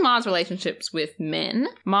 In terms of Ma's relationships with men,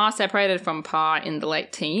 Ma separated from Pa in the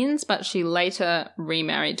late teens, but she later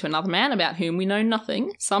remarried to another man about whom we know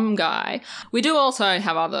nothing, some guy. We do also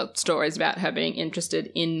have other stories about her being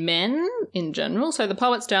interested in men in general. So the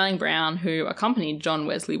poet Sterling Brown, who accompanied John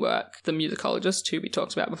Wesley Work, the musicologist who we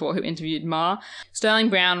talked about before, who interviewed Ma, Sterling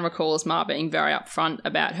Brown recalls Ma being very upfront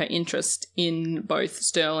about her interest in both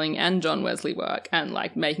Sterling and John Wesley Work and,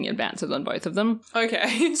 like, making advances on both of them.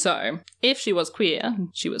 Okay. So, if she was queer,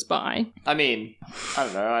 she was bi. I mean, I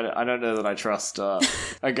don't know. I don't know that I trust a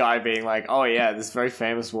guy being like, oh yeah, this very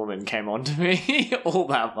famous woman came on to me all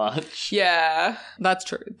that much. Yeah. That's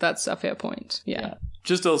true. That's a fair point. Yeah.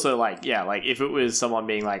 Just also like, yeah, like if it was someone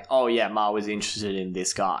being like, oh yeah, Ma was interested in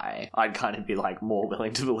this guy, I'd kind of be like more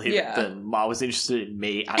willing to believe Yeah. it than Ma was interested in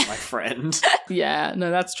me and my friend. Yeah, no,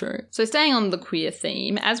 that's true. So staying on the queer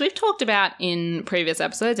theme, as we've talked about in previous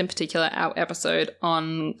episodes, in particular our episode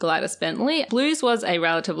on Gladys Bentley, blues was a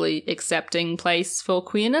relatively accepting place for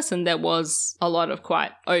queerness, and there was a lot of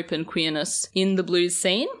quite open queerness in the blues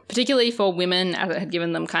scene, particularly for women, as it had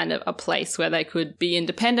given them kind of a place where they could be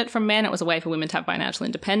independent from men. It was a way for women to have financial financial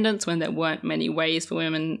independence when there weren't many ways for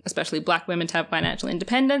women, especially black women, to have financial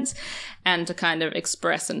independence, and to kind of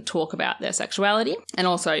express and talk about their sexuality, and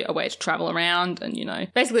also a way to travel around and, you know,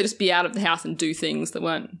 basically just be out of the house and do things that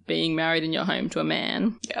weren't being married in your home to a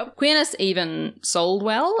man. Yep. Queerness even sold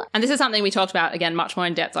well, and this is something we talked about, again, much more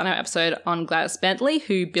in depth on our episode on Gladys Bentley,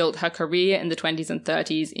 who built her career in the 20s and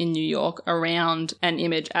 30s in New York around an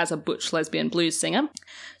image as a butch lesbian blues singer.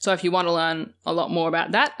 So if you want to learn a lot more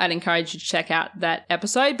about that, I'd encourage you to check out that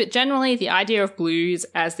episode. But generally, the idea of blues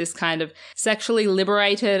as this kind of sexually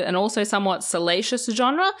liberated and also somewhat salacious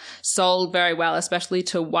genre sold very well, especially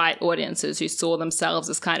to white audiences who saw themselves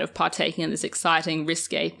as kind of partaking in this exciting,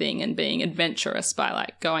 risque thing and being adventurous by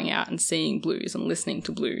like going out and seeing blues and listening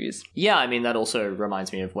to blues. Yeah, I mean, that also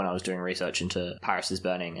reminds me of when I was doing research into Paris is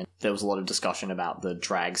Burning, and there was a lot of discussion about the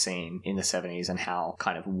drag scene in the 70s and how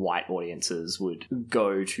kind of white audiences would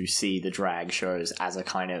go to see the drag shows as a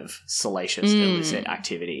kind of salacious, illicit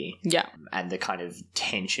activity. Yeah. And the kind of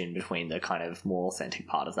tension between the kind of more authentic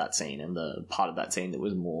part of that scene and the part of that scene that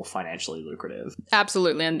was more financially lucrative.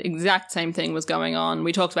 Absolutely, and the exact same thing was going on.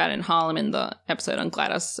 We talked about it in Harlem in the episode on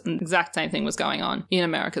Gladys, and the exact same thing was going on in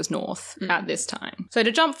America's North at this time. So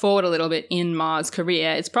to jump forward a little bit in Ma's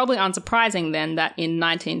career, it's probably unsurprising then that in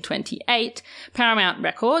 1928, Paramount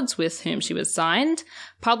Records, with whom she was signed,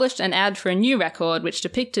 published an ad for a new record which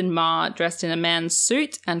depicted Ma dressed in a man's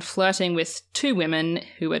suit and flirting with two women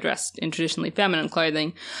who were dressed in traditionally feminine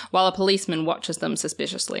clothing, while a policeman watches them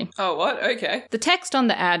suspiciously. Oh, what? Okay. The text on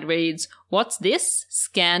the ad reads, "What's this?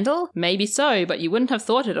 Scandal? Maybe so, but you wouldn't have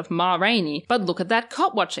thought it of Ma Rainey. But look at that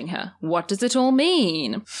cop watching her. What does it all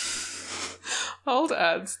mean?" Old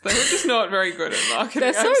ads. They're just not very good at marketing.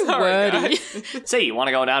 They're so I'm sorry, wordy. guys. Say, you want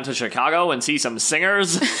to go down to Chicago and see some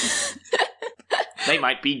singers? They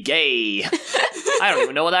might be gay. I don't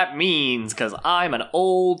even know what that means, because I'm an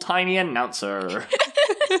old-timey announcer.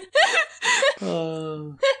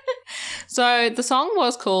 So the song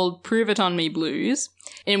was called Prove It On Me Blues,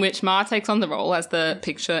 in which Ma takes on the role, as the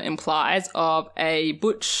picture implies, of a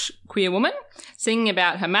butch queer woman singing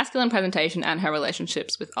about her masculine presentation and her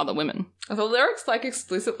relationships with other women. Are the lyrics like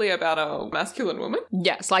explicitly about a masculine woman?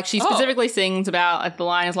 Yes, like she specifically sings about, like the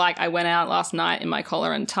line is like, "I went out last night in my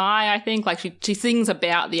collar and tie," I think. Like she sings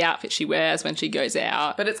about the outfit she wears when she goes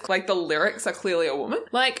out. But it's like the lyrics are clearly a woman.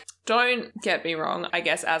 Like, don't get me wrong, I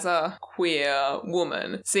guess as a queer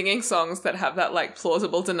woman, singing songs that have that like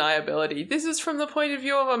plausible deniability, this is from the point of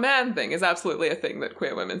view of a man thing, is absolutely a thing that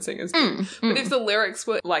queer women singers do. But if the lyrics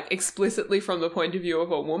were like explicitly from the point of view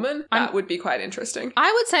of a woman, that would be quite interesting.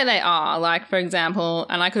 I would say they are. Like, for example,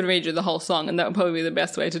 and I could read you the whole song and that would probably be the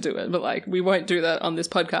best way to do it, but like, we won't do that on this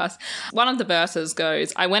podcast. One of the verses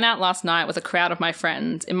goes, "I went out last night with a crowd of my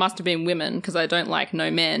friends. It must have been women because I don't like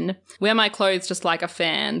no men. Wear my clothes just like a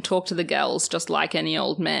fan. Talk to the girls just like any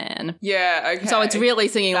old man." Yeah, okay. So it's really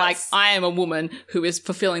singing like, I am a woman who is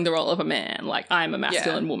fulfilling the role of a man. Like, I am a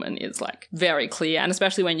masculine woman is like very clear. And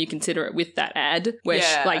especially when you consider it with that ad, where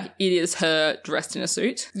she, like it is her dressed in a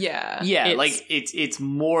suit. Yeah. Yeah, like it's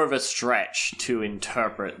more of a stretch to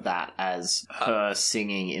interpret that as her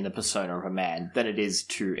singing in the persona of a man than it is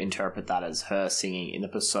to interpret that as her singing in the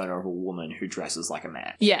persona of a woman who dresses like a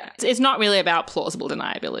man. Yeah. It's not really about plausible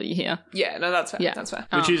deniability here. Yeah, no, that's fair. Yeah. That's fair.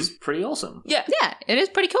 Which is pretty awesome. Yeah. Yeah, it is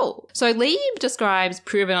pretty cool. So Lieb describes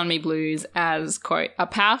Prove It On Me Blues as, quote, "a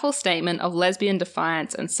powerful statement of lesbian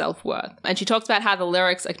defiance and self-worth." And she talks about how the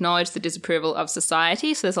lyrics acknowledge the disapproval of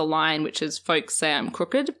society. So there's a line which is, "Folks say I'm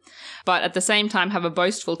crooked," but at the same time have a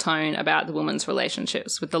boastful tone about the woman's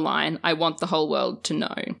relationships with the line, "I want the whole world to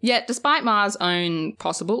know." Yet, despite Ma's own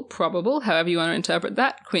possible, probable, however you want to interpret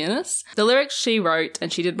that, queerness, the lyrics she wrote,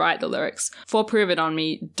 and she did write the lyrics, for Prove It On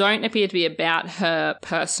Me don't appear to be about her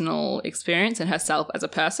personal experience and herself as a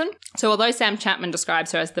person. So although Sam Chapman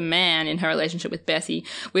describes her as the man in her relationship with Bessie,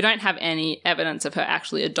 we don't have any evidence of her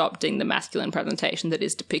actually adopting the masculine presentation that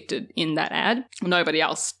is depicted in that ad. Nobody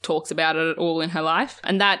else talks about it at all in her life.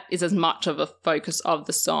 And that is as much of a focus of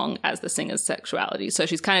the song as the singer's sexuality. So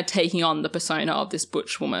she's kind of taking on the persona of this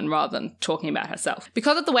butch woman rather than talking about herself.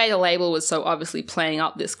 Because of the way the label was so obviously playing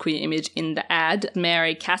up this queer image in the ad,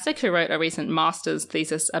 Mary Kasich, who wrote a recent master's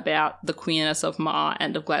thesis about the queerness of Ma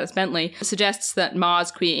and of Gladys Bentley, suggests that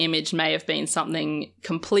Ma's queer image may have been something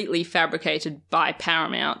completely fabricated by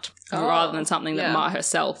Paramount rather than something that yeah. Ma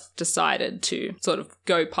herself decided to sort of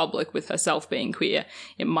go public with herself being queer.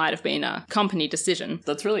 It might have been a company decision.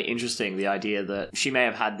 That's really interesting, the idea that she may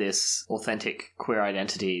have had this authentic queer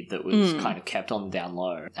identity that was kind of kept on the down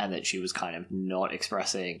low, and that she was kind of not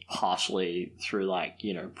expressing harshly through, like,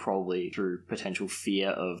 you know, probably through potential fear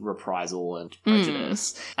of reprisal and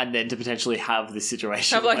prejudice. And then to potentially have this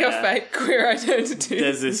situation Have like a where fake queer identity.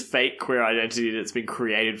 there's this fake queer identity that's been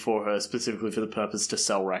created for her specifically for the purpose to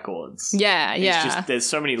sell records. Yeah, It's yeah. just, there's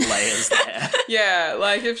so many layers there. Yeah,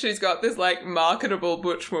 like if she's got this like marketable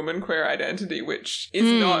butch woman queer identity, which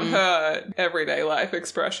is not her everyday life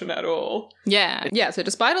expression at all. Yeah, yeah. So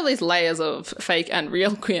despite all these layers of fake and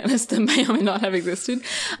real queerness that may or may not have existed,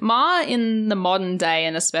 Ma in the modern day,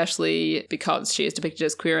 and especially because she is depicted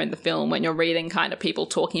as queer in the film, when you're reading kind of people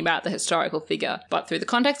talking about the historical figure, but through the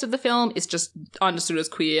context of the film, is just understood as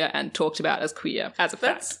queer and talked about as queer as a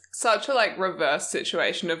fact. That's such a like reverse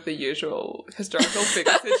situation of the usual historical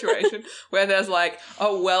figure situation where there's like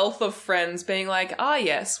a wealth of friends being like, ah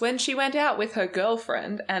yes, when she went out with her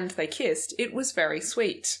girlfriend and they kissed, it was very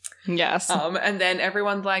sweet. Yes. And then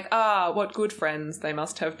everyone's like, ah, what good friends they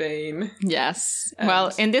must have been. Yes.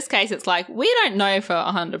 Well, in this case, it's like, we don't know for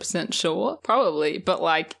 100% sure, probably, but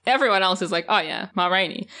like everyone else is like, oh yeah, Ma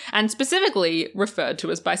Rainey. And specifically referred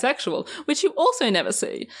to as bisexual, which you also never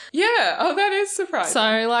see. Yeah, oh, that is surprising.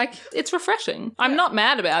 So like, it's refreshing. I'm not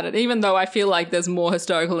mad about it, even though I feel like there's more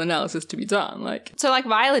historical analysis to be done. So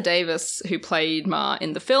Viola Davis, who played Ma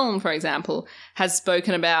in the film, for example, has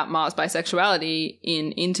spoken about Ma's bisexuality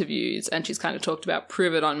in interviews, and she's kind of talked about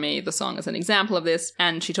Prove It On Me, the song, as an example of this,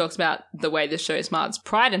 and she talks about the way this shows Ma's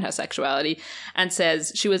pride in her sexuality, and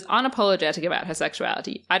says she was unapologetic about her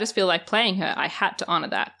sexuality. I just feel like playing her, I had to honour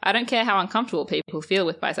that. I don't care how uncomfortable people feel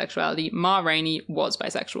with bisexuality, Ma Rainey was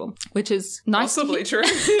bisexual, which is nice. Possibly true.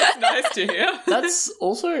 It's nice to hear. That's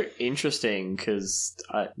also interesting because,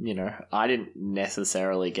 I didn't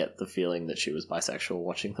necessarily get the feeling that she was bisexual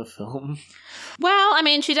watching the film. Well, I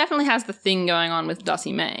mean, she definitely has the thing going on with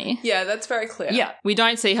Dussie May. Yeah, that's very clear. Yeah. We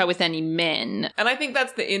don't see her with any men. And I think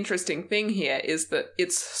that's the interesting thing here is that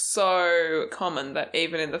it's so common that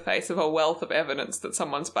even in the face of a wealth of evidence that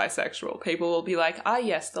someone's bisexual, people will be like, ah,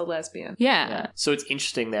 yes, the lesbian. Yeah. So it's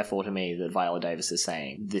interesting, therefore, to me that Viola Davis is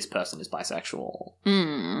saying this person is bisexual.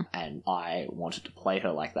 And I wanted to play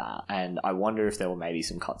her like that. And I wonder if there were maybe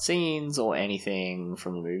some cut scenes or anything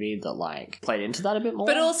from the movie that, like, played into that a bit more.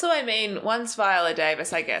 But also, I mean, once Viola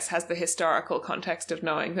Davis, I guess, has the historical context of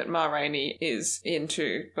knowing that Ma Rainey is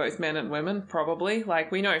into both men and women, probably.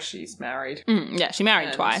 Like, we know she's married. Yeah, she married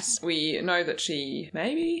And twice. we know that she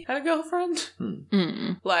maybe had a girlfriend.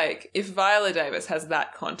 Like, if Viola Davis has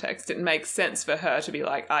that context, it makes sense for her to be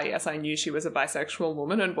like, ah, yes, I knew she was a bisexual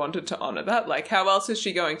woman and wanted to honour that. Like, how else is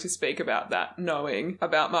she going to speak about that, knowing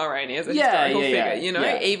about Ma Rainey as a historical figure, you know?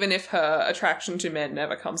 Yeah. Even if her attraction to men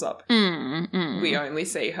never comes up. We only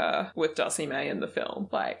see her with Dussie May in the film.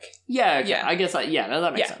 Like, Yeah, okay. Yeah. I guess, that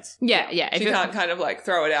makes Yeah. sense. Yeah. If she you're- can't kind of like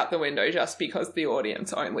throw it out the window just because the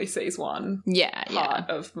audience only sees one Yeah. part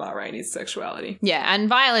of Ma Rainey's sexuality. Yeah, and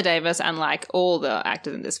Viola Davis and, like, all the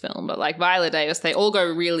actors in this film, but, like, Viola Davis, they all go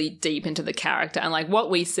really deep into the character, and, like, what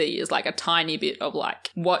we see is, like, a tiny bit of, like,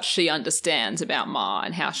 what she understands about Ma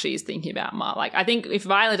and how she's thinking about Ma. Like, I think if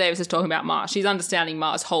Viola Davis is talking about Ma, she's understanding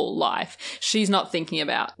Ma's whole life. She's not thinking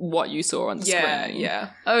about what you saw on the screen. Yeah.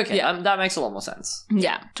 Okay, that makes a lot more sense.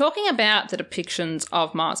 Yeah. Talking about the depictions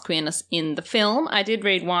of Ma's queerness in the film, I did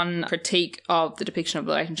read one critique of the depiction of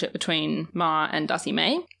the relationship between Ma and Dussie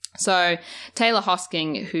May. So Taylor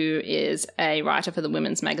Hosking, who is a writer for the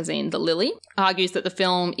women's magazine The Lily, argues that the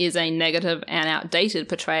film is a negative and outdated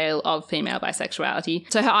portrayal of female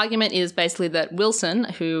bisexuality. So her argument is basically that Wilson,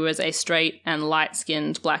 who is a straight and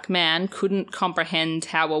light-skinned black man, couldn't comprehend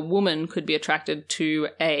how a woman could be attracted to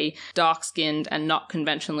a dark-skinned and not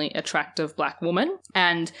conventionally attractive black woman,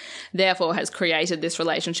 and therefore has created this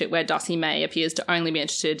relationship where Dussie May appears to only be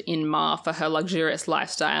interested in Ma for her luxurious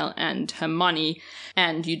lifestyle and her money,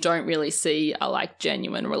 and you don't really see a, like,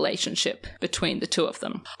 genuine relationship between the two of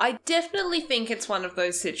them. I definitely think it's one of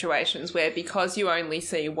those situations where because you only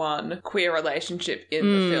see one queer relationship in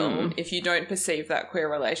the film, if you don't perceive that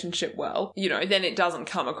queer relationship well, then it doesn't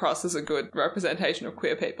come across as a good representation of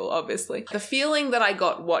queer people, obviously. The feeling that I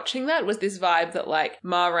got watching that was this vibe that, like,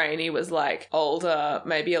 Ma Rainey was, like, older,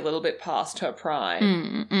 maybe a little bit past her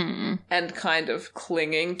prime, and kind of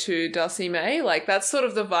clinging to Dussie May. Like, that's sort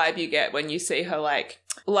of the vibe you get when you see her, like,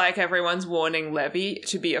 like everyone's warning Levy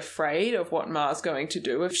to be afraid of what Ma's going to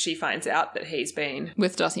do if she finds out that he's been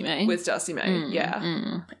With Dusty May. with Dusty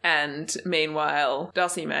May, And meanwhile,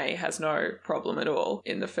 Dusty May has no problem at all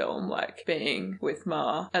in the film, like being with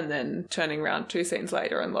Ma and then turning around 2 scenes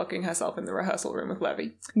later and locking herself in the rehearsal room with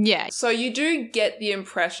Levy. Yeah. So you do get the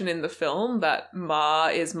impression in the film that Ma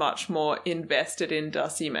is much more invested in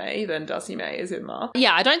Dusty May than Dusty May is in Ma.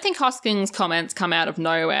 Yeah, I don't think Hoskins' comments come out of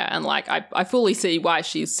nowhere, and like I fully see why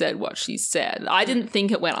she's said what she said. I didn't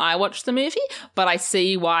think it when I watched the movie, but I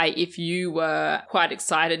see why if you were quite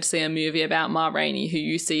excited to see a movie about Ma Rainey, who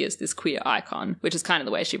you see as this queer icon, which is kind of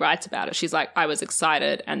the way she writes about it. She's like, I was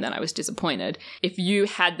excited and then I was disappointed. If you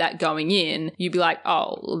had that going in, you'd be like,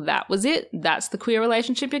 oh, that was it? That's the queer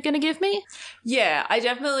relationship you're going to give me? Yeah, I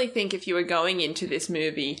definitely think if you were going into this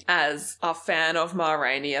movie as a fan of Ma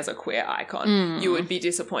Rainey as a queer icon, you would be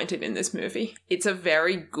disappointed in this movie. It's a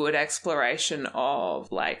very good exploration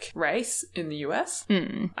of, like, race in the US.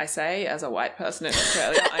 I say as a white person in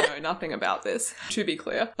Australia, I know nothing about this, to be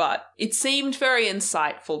clear, but it seemed very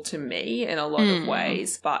insightful to me in a lot of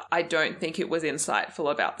ways, but I don't think it was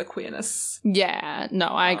insightful about the queerness. Yeah, no,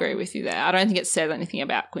 I agree with you there. I don't think it says anything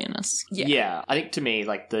about queerness. Yeah, I think to me,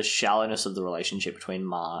 like, the shallowness of the relationship between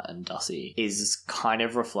Ma and Dusty is kind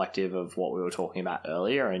of reflective of what we were talking about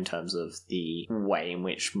earlier in terms of the way in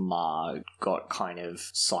which Ma got kind of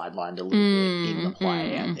sidelined a little bit in the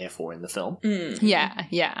play and therefore in the film. Yeah.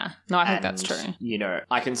 No, I think And, that's true. You know,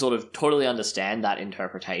 I can sort of totally understand that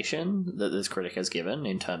interpretation that this critic has given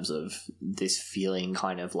in terms of this feeling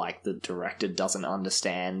kind of like the director doesn't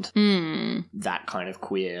understand that kind of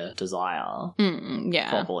queer desire Yeah.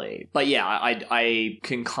 properly. But yeah, I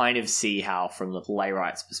can kind of see how from the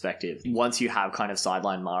playwright's perspective, once you have kind of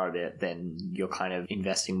sidelined Ma a bit, then you're kind of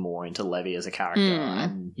investing more into Levy as a character.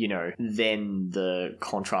 And, you know, then the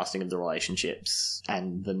contrasting of the relationships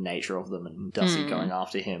and the nature of them and Dusty going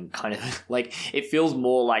after him kind of like, it feels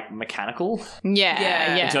more like mechanical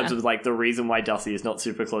Yeah. in terms of like the reason why Dusty is not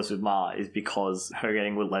super close with Ma is because her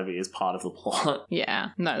getting with Levy is part of the plot. Yeah.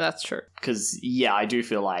 No, that's true. Because, yeah, I do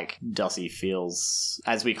feel like Dusty feels,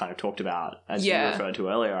 as we kind of talked about, as you referred to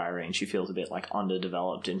earlier, Irene, she feels a bit like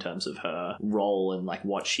underdeveloped in terms of her role and like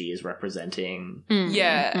what she is representing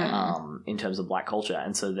in terms of black culture.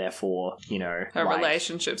 And so therefore, you know, Her like,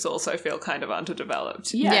 relationships also feel kind of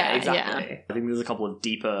underdeveloped. Yeah, exactly. I think there's a couple of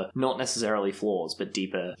deeper, not necessarily flaws, but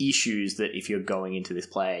deeper issues that if you're going into this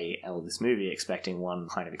play or this movie expecting one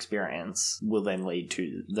kind of experience will then lead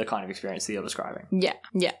to the kind of experience that you're describing.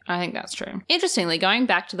 Yeah, I think that's true. Interestingly, going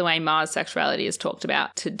back to the way Ma's sexuality is talked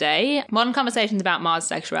about today, modern conversations about Ma's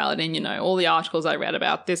sexuality and, you know, all the articles I read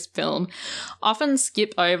about this film often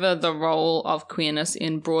skip over the role of queerness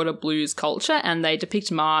in broader blues culture, and they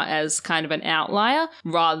depict Ma as kind of an outlier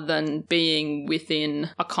rather than being within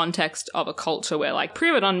a context of a culture where, like,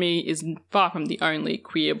 Prove It On Me is far from the only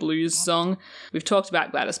queer blues song. We've talked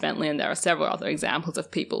about Gladys Bentley, and there are several other examples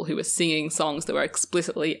of people who were singing songs that were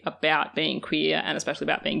explicitly about being queer and especially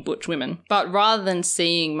about being butch women. But rather than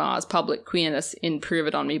seeing Ma's public queerness in Prove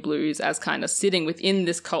It On Me blues as kind of sitting within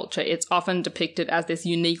this culture, it's often depicted as this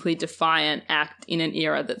uniquely defiant act in an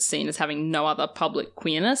era that's seen as having no other public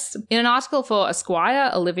queerness. In an article for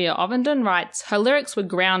Esquire, Olivia Ovenden writes, her lyrics were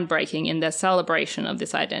groundbreaking in their celebration of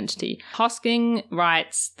this identity. Hosking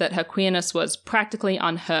writes that her queerness was practically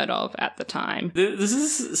unheard of at the time. This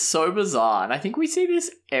is so bizarre, and I think we see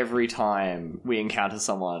this every time we encounter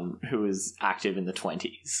someone who is active in the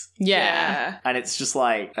 20s. Yeah. And it's just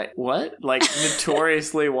like, what? Like,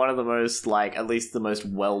 notoriously one of the most, like, at least the most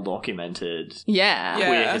well-documented Yeah.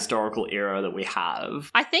 queer historical era that we have.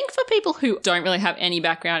 I think for people who don't really have any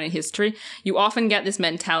background in history, you often get this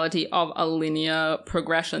mentality of a linear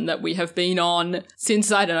progression that we have been on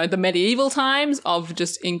since, I don't know, the medieval times of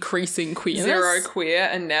just increasing queerness. 0 queer,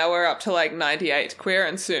 and now we're up to like 98 queer,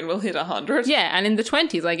 and soon we'll hit 100. Yeah, and in the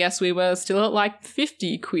 20s, I guess we were still at like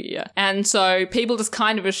 50 queer. And so people just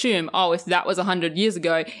kind of assume, oh, if that was 100 years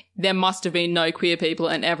ago, there must have been no queer people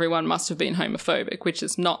and everyone must have been homophobic, which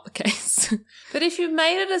is not the case. But if you've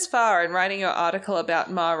made it as far in writing your article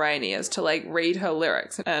about Ma Rainey as to like read her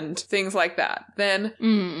lyrics and things like that,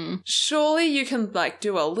 then surely you can like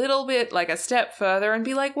do a little bit, like a step further and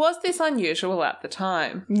be like, was this unusual at the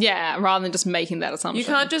time? Yeah, rather than just making that assumption. You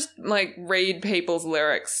can't just like read people's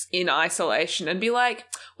lyrics in isolation and be like,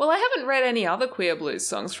 well, I haven't read any other queer blues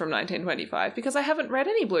songs from 1925 because I haven't read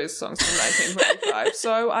any blues songs from 1925,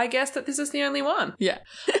 so I guess that this is the only one. Yeah.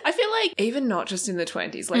 I feel like even not just in the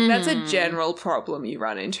 20s, like that's a general problem you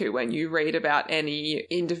run into when you read about any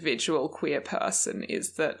individual queer person,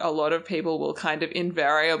 is that a lot of people will kind of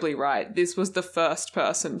invariably write, this was the first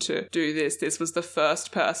person to do this was the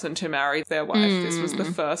first person to marry their wife, this was the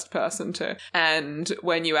first person to... And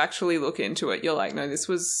when you actually look into it, you're like, no, this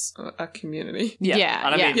was a community. Yeah,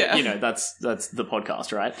 And I mean, yeah. you know, that's the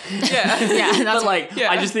podcast, right? Yeah. Yeah, that's But like,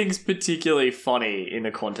 yeah. I just think it's particularly funny in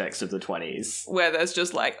the context of the 20s. Where there's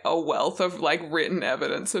just like a wealth of like written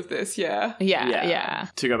evidence of this, yeah. Yeah.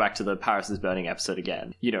 To go back to the Paris is Burning episode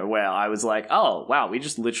again, you know, where I was like, oh, wow, we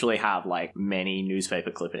just literally have like many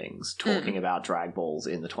newspaper clippings talking about drag balls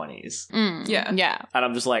in the 20s. Yeah. Yeah. And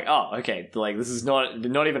I'm just like, oh, okay, like this is not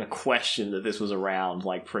even a question that this was around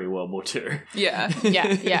like pre-World War II. Yeah.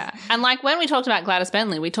 Yeah. And like when we talked about Gladys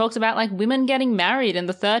Bentley, we talked about like women getting married in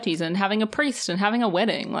the 30s and having a priest and having a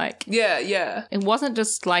wedding. Like, Yeah. it wasn't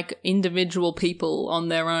just like individual people on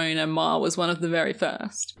their own, and Ma was one of the very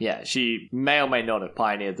first. Yeah, she may or may not have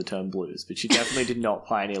pioneered the term blues, but she definitely did not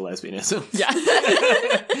pioneer lesbianism. Yeah.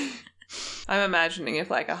 I'm imagining if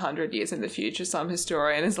like 100 years in the future, some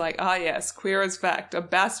historian is like, ah yes, Queer as Fact, a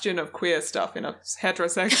bastion of queer stuff in a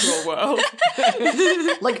heterosexual world.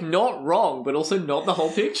 Like, not wrong, but also not the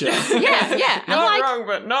whole picture. Yeah. And Not like, wrong,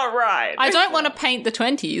 but not right. I don't want to paint the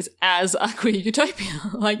 20s as a queer utopia.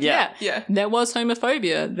 Like, Yeah. Yeah. there was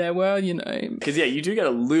homophobia. There were, you know... Because, yeah, you do get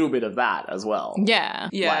a little bit of that as well. Yeah.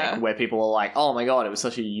 Yeah. Like, where people are like, oh my god, it was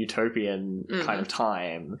such a utopian kind of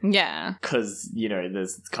time. Yeah. Because, you know,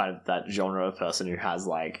 there's kind of that genre of person who has,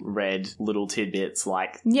 like, read little tidbits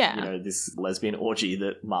like, Yeah. you know, this lesbian orgy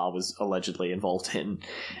that Ma was allegedly involved in.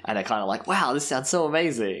 And they're kind of like, wow, this sounds so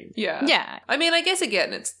amazing. Yeah. Yeah. I mean, I guess,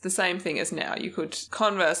 again, it's the same thing as now. You could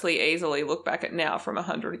conversely easily look back at now from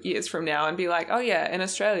 100 years from now and be like, oh yeah, in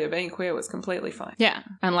Australia, being queer was completely fine. Yeah.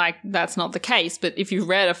 And like, that's not the case. But if you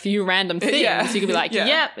read a few random things, Yeah. you could be like, Yeah.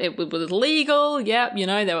 yep, it was legal. Yep, you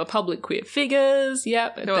know, there were public queer figures.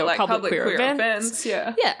 Yep, There were like public queer events.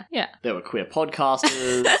 Yeah. Yeah. There were queer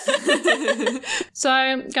podcasters. So,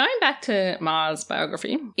 going back to Ma's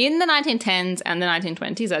biography, in the 1910s and the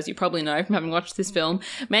 1920s, as you probably know from having watched this film,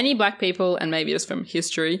 many black people, and maybe just from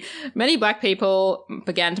history, many black people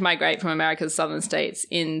began to migrate from America's southern states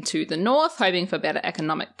into the north, hoping for better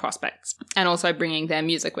economic prospects, and also bringing their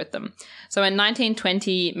music with them. So in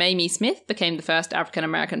 1920, Mamie Smith became the first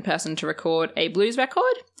African-American person to record a blues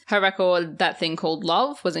record. Her record, That Thing Called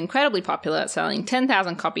Love, was incredibly popular, selling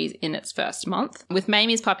 10,000 copies in its first month. With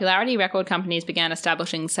Mamie's popularity, record companies began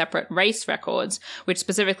establishing separate race records, which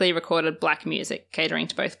specifically recorded black music, catering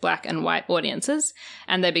to both black and white audiences,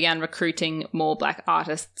 and they began recruiting more black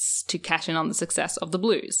artists to cash in on the success of the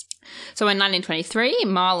blues. So in 1923,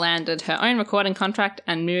 Ma landed her own recording contract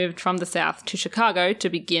and moved from the South to Chicago to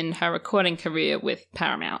begin her recording career with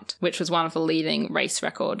Paramount, which was one of the leading race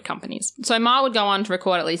record companies. So Ma would go on to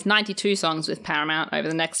record at least 92 songs with Paramount over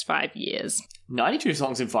the next 5 years. 92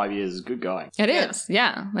 songs in 5 years is good going. It is,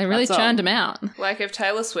 yeah. They really That's, churned them out. Like if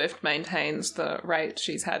Taylor Swift maintains the rate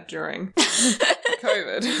she's had during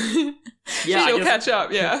COVID, Yeah, she'll I guess catch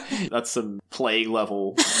up, yeah. that's some plague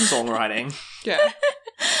level songwriting. Yeah.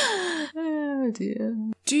 Oh dear.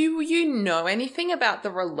 Do you know anything about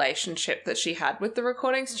the relationship that she had with the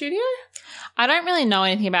recording studio? I don't really know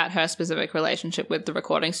anything about her specific relationship with the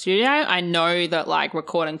recording studio. I know that like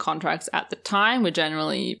recording contracts at the time were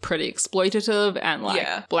generally pretty exploitative, and like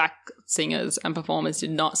Yeah. black singers and performers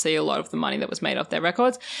did not see a lot of the money that was made off their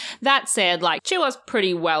records. That said, like she was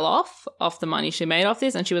pretty well off the money she made off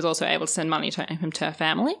this, and she was also able to send money to her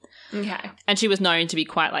family. Okay. And she was known to be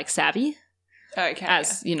quite like savvy, Okay.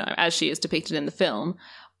 as you know, as she is depicted in the film.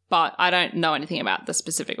 But I don't know anything about the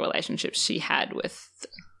specific relationships she had with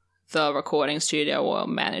the recording studio or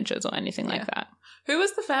managers or anything like that. Who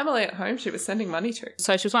was the family at home she was sending money to?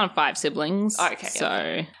 So she was one of 5 siblings. Okay,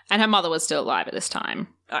 So, and her mother was still alive at this time.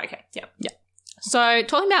 Okay, yeah. So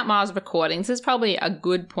talking about Ma's recordings is probably a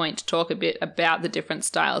good point to talk a bit about the different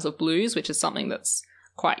styles of blues, which is something that's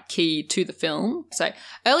quite key to the film. So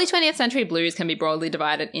early 20th century blues can be broadly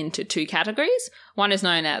divided into 2 categories. One is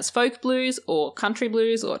known as folk blues or country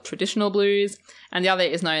blues or traditional blues, and the other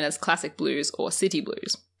is known as classic blues or city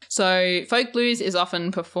blues. So folk blues is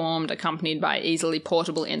often performed accompanied by easily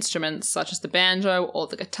portable instruments such as the banjo or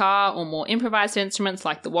the guitar, or more improvised instruments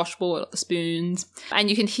like the washboard or the spoons. And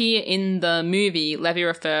you can hear in the movie Levy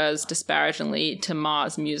refers disparagingly to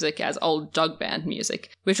Ma's music as old jug band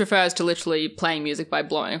music, which refers to literally playing music by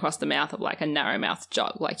blowing across the mouth of like a narrow-mouthed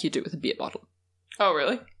jug like you do with a beer bottle. Oh,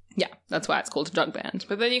 really? Yeah, that's why it's called a jug band.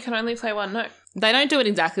 But then you can only play one note. They don't do it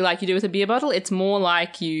exactly like you do with a beer bottle. It's more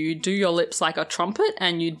like you do your lips like a trumpet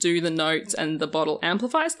and you do the notes and the bottle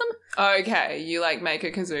amplifies them. Okay, you like make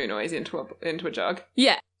a kazoo noise into a jug.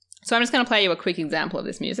 Yeah. So I'm just going to play you a quick example of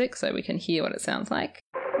this music so we can hear what it sounds like.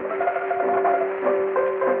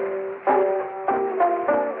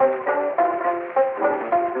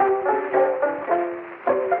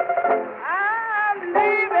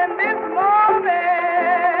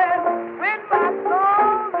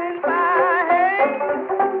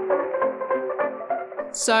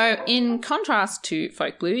 So in contrast to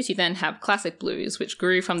folk blues, you then have classic blues, which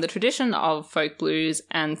grew from the tradition of folk blues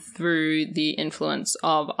and through the influence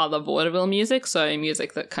of other vaudeville music, so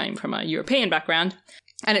music that came from a European background.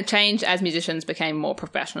 And it changed as musicians became more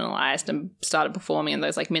professionalized and started performing in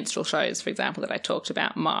those like minstrel shows, for example, that I talked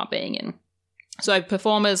about Ma being in. So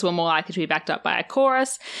performers were more likely to be backed up by a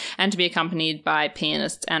chorus and to be accompanied by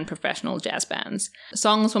pianists and professional jazz bands.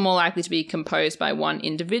 Songs were more likely to be composed by one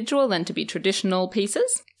individual than to be traditional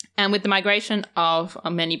pieces. And with the migration of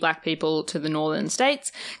many black people to the northern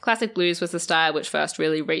states, classic blues was the style which first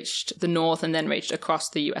really reached the north and then reached across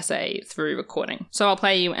the USA through recording. So I'll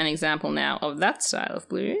play you an example now of that style of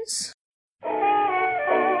blues.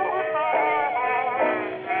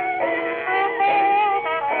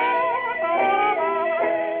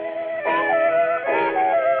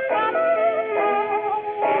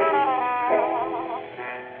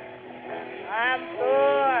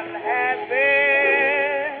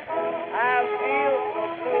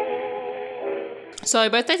 So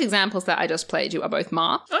both those examples that I just played you are both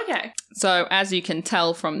Ma. Okay. So as you can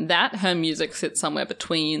tell from that, her music sits somewhere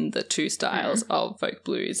between the two styles of folk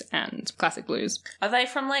blues and classic blues. Are they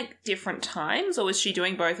from like different times, or was she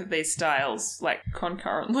doing both of these styles like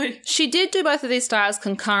concurrently? She did do both of these styles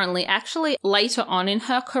concurrently. Actually, later on in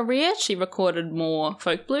her career, she recorded more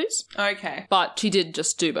folk blues. Okay. But she did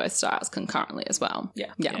just do both styles concurrently as well.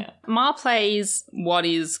 Yeah. Ma plays what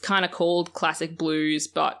is kind of called classic blues,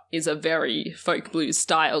 but is a very folk blues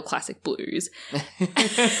style classic blues.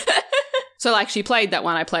 So, like, she played that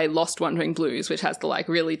one I played, Lost Wandering Blues, which has the, like,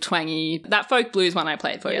 really twangy... That folk blues one I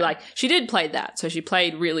played for you. Like, she did play that. So she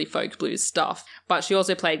played really folk blues stuff. But she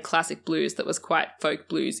also played classic blues that was quite folk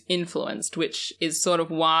blues influenced, which is sort of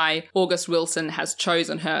why August Wilson has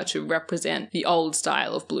chosen her to represent the old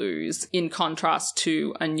style of blues in contrast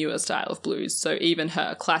to a newer style of blues. So even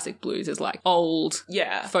her classic blues is, like, old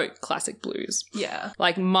folk classic blues. Yeah.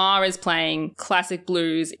 Like, Ma is playing classic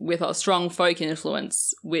blues with a strong folk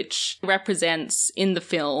influence, which represents in the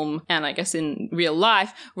film, and I guess in real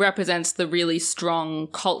life, represents the really strong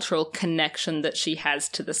cultural connection that she has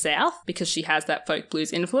to the South, because she has that folk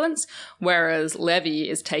blues influence, whereas Levy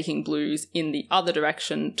is taking blues in the other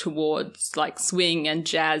direction towards, like, swing and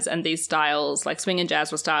jazz and these styles. Like, swing and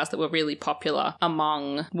jazz were styles that were really popular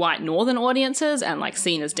among white northern audiences and, like,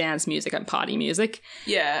 seen as dance music and party music.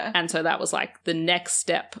 Yeah. And so that was, like, the next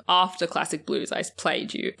step after classic blues I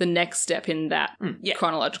played you, the next step in that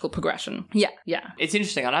chronological progression. Yeah. It's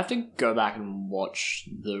interesting. I'd have to go back and watch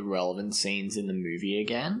the relevant scenes in the movie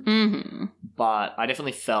again. Mm-hmm. But I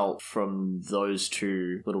definitely felt from those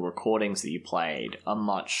two little recordings that you played a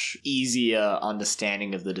much easier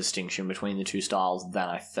understanding of the distinction between the two styles than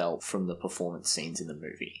I felt from the performance scenes in the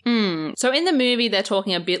movie. So in the movie, they're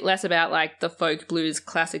talking a bit less about, like, the folk blues,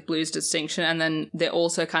 classic blues distinction, and then they're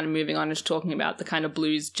also kind of moving on to talking about the kind of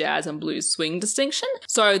blues, jazz, and blues swing distinction.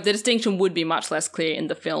 So the distinction would be much less clear in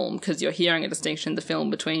the film, because you're hearing a distinction in the film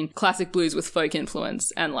between classic blues with folk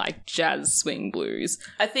influence and, like, jazz swing blues.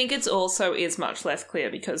 I think it's also is much less clear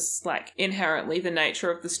because, like, inherently the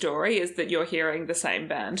nature of the story is that you're hearing the same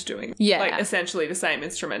band doing, like, essentially the same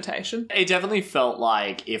instrumentation. It definitely felt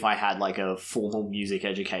like if I had, like, a formal music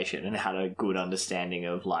education and had a good understanding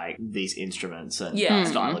of, like, these instruments and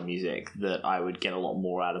style of music, that I would get a lot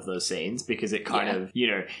more out of those scenes, because it kind of, you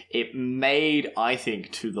know, it made, I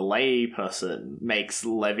think, to the lay person, makes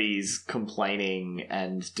Levy's complaining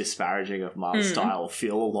and disparaging of Ma's style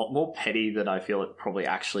feel a lot more petty than I feel it probably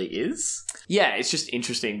actually is. Yeah, it's just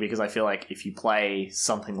interesting because I feel like if you play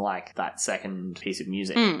something like that second piece of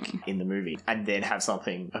music in the movie and then have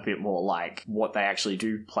something a bit more like what they actually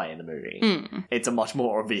do play in the movie, it's a much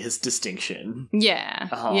more obvious distinction.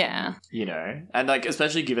 Yeah. You know, and, like,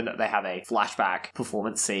 especially given that they have a flashback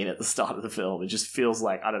performance scene at the start of the film, it just feels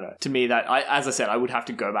like, I don't know, to me that, as I said, I would have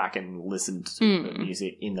to go back and listen to the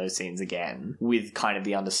music in those scenes again with kind of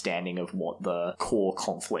the understanding of what the core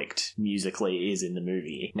conflict musically is in the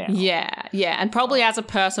movie now. Yeah. Yeah. And probably as a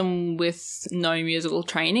person with no musical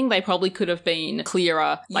training, they probably could have been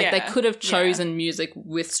clearer. Like they could have chosen music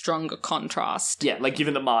with stronger contrast. Yeah, like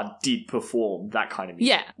given that Ma did perform that kind of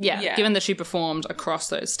music. Yeah. Given that she performed across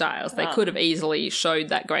those styles, they could have easily showed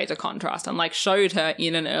that greater contrast and like showed her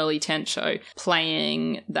in an early tent show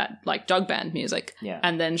playing that like jug band music. Yeah.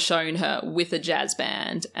 And then shown her with a jazz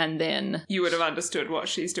band, and then you would have understood what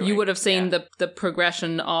she's doing. you would have seen the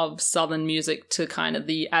progression of Southern music to kind of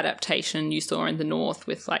the adaptation you saw in the North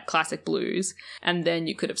with like classic blues, and then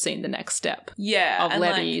you could have seen the next step of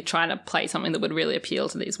Levy trying to play something that would really appeal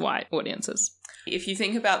to these white audiences. If you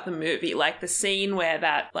think about the movie, like the scene where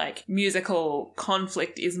that like musical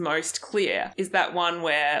conflict is most clear is that one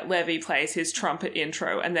where Levy plays his trumpet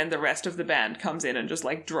intro and then the rest of the band comes in and just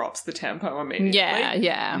like drops the tempo immediately.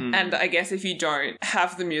 Yeah. And I guess if you don't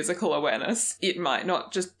have the musical awareness, it might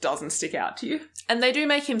not, just doesn't stick out to you. And they do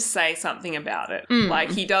make him say something about it.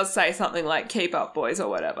 Like he does say something like, "Keep up, boys," or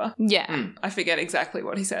whatever. Yeah. I forget exactly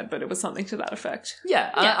what he said, but it was something to that effect.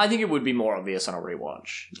 Yeah, I think it would be more obvious on a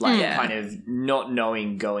rewatch. Like kind of not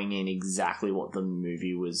knowing going in exactly what the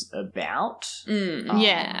movie was about.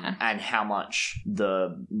 And how much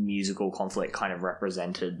the musical conflict kind of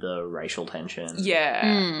represented the racial tension. Yeah.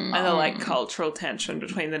 And the like cultural tension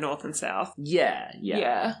between the North and South.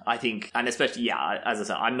 Yeah. I think, and especially, as I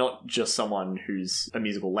said, I'm not just someone who's a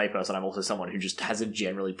musical layperson, I'm also someone who just has a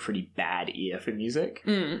generally pretty bad ear for music.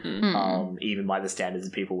 Even by the standards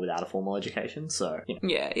of people without a formal education. So, you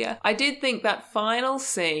know. Yeah. I did think that final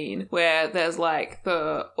scene where there's like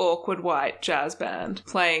the awkward white jazz band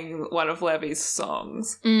playing one of Levy's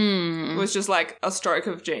songs was just like a stroke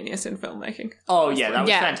of genius in filmmaking. Oh yeah, that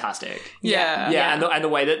was fantastic. Yeah. And the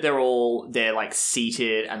way that they're like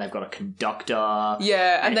seated and they've got a conductor.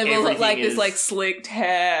 Yeah, and they've all got like is... this like slicked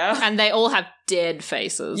hair. And they all have dead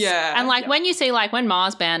faces. Yeah. And like when you see like when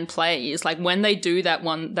Mars band plays, like when they do that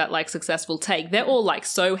like successful take, they're all like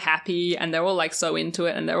so happy and they're all like so into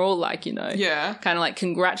it and they're all like, you know, kind of like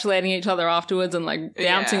congratulating each other afterwards and like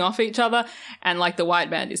bouncing off each other, and like the white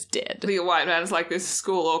band is dead. The white band is like this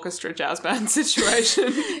school orchestra jazz band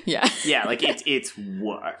situation. Yeah, like it's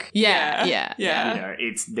work. Yeah. You know,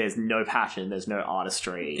 there's no passion, there's no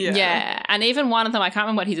artistry. Yeah. And even one of them, I can't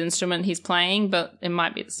remember what his instrument he's playing, but it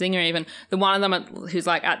might be the singer even. The one of them who's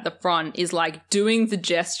like at the front is like doing the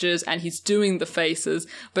gestures and he's doing the faces,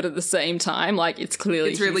 but at the same time, like it's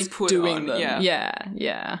clearly really he's put doing on. them.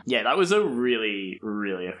 Yeah. Yeah, that was a really,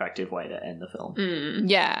 really effective way to end the film.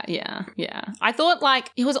 Yeah. I thought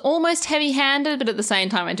like it was almost heavy-handed, but at the same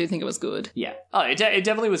time, I do think it was good. Yeah. Oh, it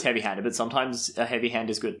definitely was heavy-handed, but sometimes a heavy hand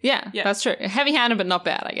is good. Yeah, that's true. Heavy-handed, but not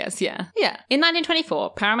bad, I guess. Yeah. In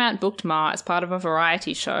 1924, Paramount booked Ma as part of a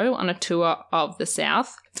variety show on a tour of the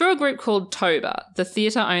South through a group called Toba, the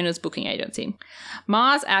theatre owner's booking agency.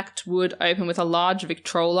 Ma's act would open with a large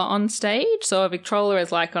Victrola on stage. So a Victrola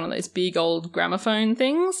is like one of those big old gramophone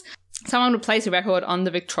things. Someone would place a record on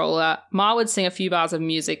the Victrola. Ma would sing a few bars of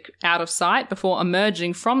music out of sight before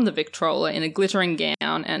emerging from the Victrola in a glittering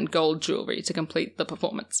gown and gold jewellery to complete the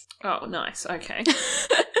performance. Oh, nice. Okay.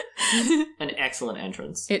 An excellent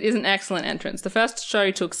entrance. It is an excellent entrance. The first show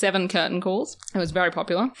took 7 curtain calls. It was very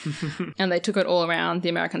popular. And they took it all around the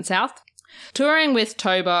American South. Touring with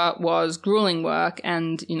Toba was grueling work,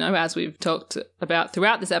 and, you know, as we've talked about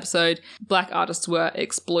throughout this episode, black artists were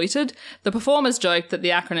exploited. The performers joked that the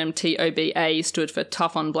acronym TOBA stood for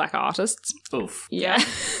Tough on Black Artists. Oof. Yeah.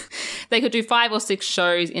 They could do 5 or 6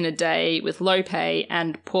 shows in a day with low pay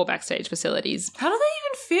and poor backstage facilities. How do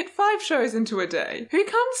they even fit 5 shows into a day? Who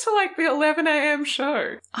comes to like the 11 a.m.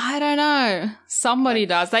 show? I don't know. Somebody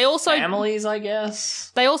does. They also families, I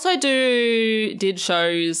guess. They also did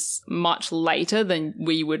shows much later than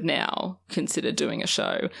we would now consider doing a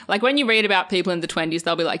show. Like when you read about people in the 20s,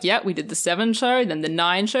 they'll be like, yeah, we did the 7 show, then the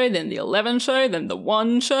 9 show, then the 11 show, then the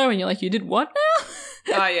 1 show, and you're like, you did what now?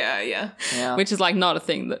 Oh, yeah. Which is like not a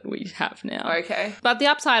thing that we have now. Okay. But the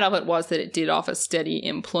upside of it was that it did offer steady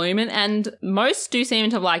employment, and most do seem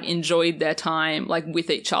to have like enjoyed their time like with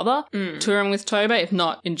each other, touring with Toba, if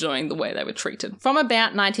not enjoying the way they were treated. From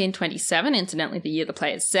about 1927, incidentally the year the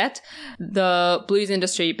play is set, the blues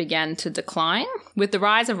industry began to decline. With the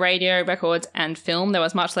rise of radio, records and film, there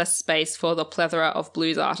was much less space for the plethora of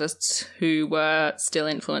blues artists who were still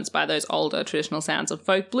influenced by those older traditional sounds of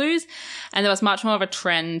folk blues, and there was much more of a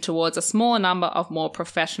trend towards a smaller number of more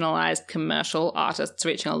professionalized commercial artists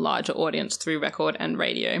reaching a larger audience through record and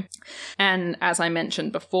radio. And as I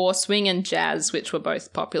mentioned before, swing and jazz, which were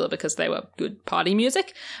both popular because they were good party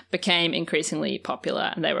music, became increasingly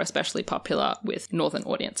popular, and they were especially popular with northern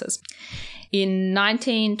audiences. In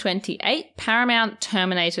 1928, Paramount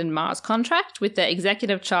terminated Ma's contract, with their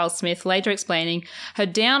executive Charles Smith later explaining her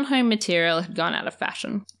down-home material had gone out of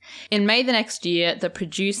fashion. In May the next year, the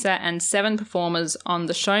producer and 7 performers on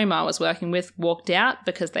the show Ma was working with walked out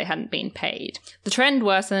because they hadn't been paid. The trend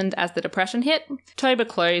worsened as the Depression hit. Toba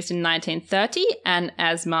closed in 1930, and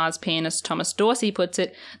as Ma's pianist Thomas Dorsey puts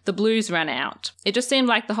it, the blues ran out. It just seemed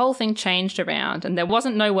like the whole thing changed around, and there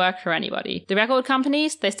wasn't no work for anybody. The record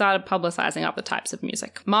companies, they started publicising other types of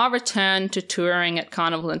music. Ma returned to touring at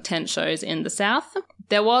carnival and tent shows in the South.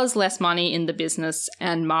 There was less money in the business,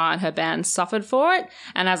 and Ma and her band suffered for it,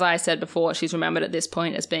 and as I said before, she's remembered at this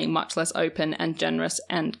point as being much less open and generous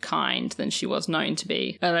and kind than she was known to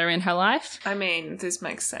be earlier in her life. I mean, this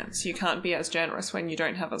makes sense. You can't be as generous when you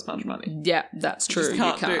don't have as much money. Yeah, that's true. You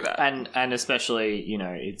just can't do that. And especially, you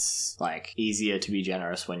know, it's like easier to be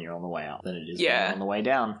generous when you're on the way up than it is when you're on the way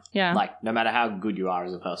down. Yeah. Like, no matter how good you are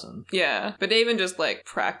as a person. Yeah, but even just like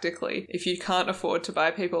practically, if you can't afford to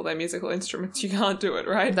buy people their musical instruments, you can't do it,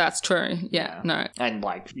 right? That's true. Yeah, no. And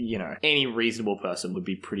like, you know, any reasonable person would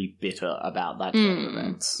be pretty bitter about that turn of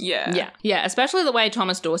events. Yeah. Yeah, especially the way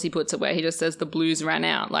Thomas Dorsey puts it, where he just says the blues ran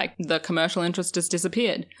out, like the commercial interest just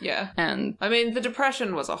disappeared. Yeah. And I mean, the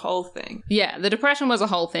Depression was a whole thing. yeah, the Depression was a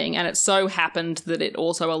whole thing, and it so happened that it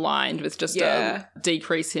also aligned with just a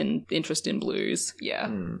decrease in interest in blues. Yeah.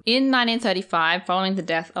 In 1935, following the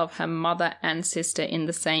death of her mother and sister in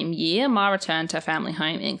the same year, Ma returned to her family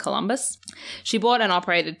home in Columbus. She bought and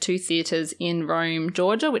operated 2 theatres in Rome,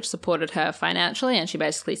 Georgia, which supported her financially, and she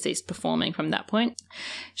basically ceased performing from that point.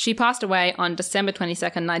 She passed away on December 22nd,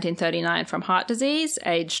 1939 from heart disease,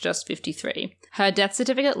 aged just 53. Her death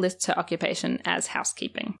certificate lists her occupation as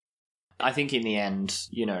housekeeping. I think in the end,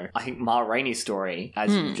 you know, I think Ma Rainey's story,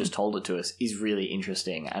 as you just told it to us, is really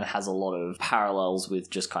interesting and has a lot of parallels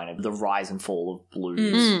with just kind of the rise and fall of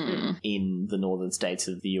blues in the northern states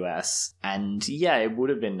of the US. And yeah, it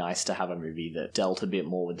would have been nice to have a movie that dealt a bit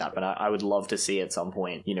more with that, but I would love to see at some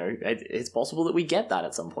point, you know, it's possible that we get that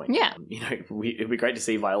at some point. Yeah. You know, it'd be great to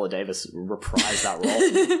see Viola Davis reprise that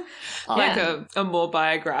role. Like a more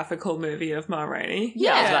biographical movie of Ma Rainey.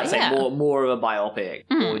 Yeah, I was about to say yeah. more of a biopic.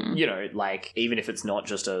 Or, you know, like, even if it's not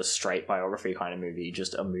just a straight biography kind of movie,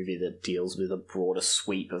 just a movie that deals with a broader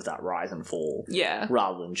sweep of that rise and fall. Yeah.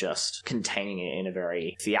 Rather than just containing it in a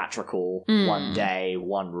very theatrical, one day,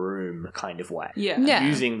 one room kind of way. Yeah. Yeah.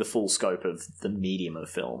 Using the full scope of the medium of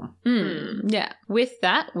film. Yeah. With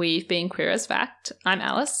that, we've been Queer as Fact. I'm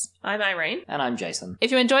Alice. I'm Irene. And I'm Jason.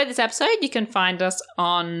 If you enjoyed this episode, you can find us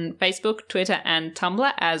on Facebook, Twitter, and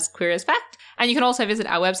Tumblr as Queer as Fact. And you can also visit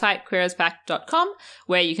our website, queerasfact.com,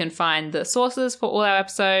 where you can find the sources for all our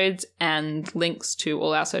episodes and links to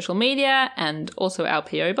all our social media and also our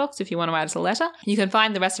PO box if you want to write us a letter. You can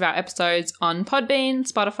find the rest of our episodes on Podbean,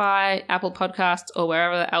 Spotify, Apple Podcasts, or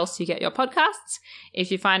wherever else you get your podcasts.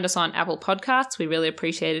 If you find us on Apple Podcasts, we really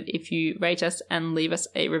appreciate it if you rate us and leave us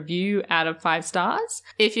a review out of 5 stars.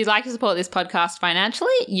 If you'd like to support this podcast financially,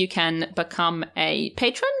 you can become a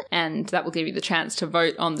patron, and that will give you the chance to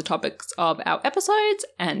vote on the topics of our episodes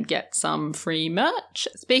and get some free merch.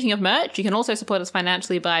 Speaking of merch, you can also support us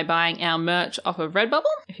financially by buying our merch off of Redbubble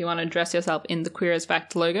if you want to dress yourself in the Queer as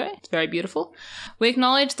Fact logo. It's very beautiful. We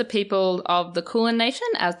acknowledge the people of the Kulin Nation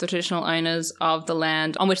as the traditional owners of the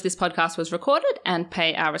land on which this podcast was recorded and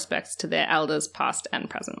pay our respects to their elders past and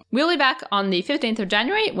present. We'll be back on the 15th of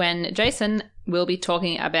January when Jason will be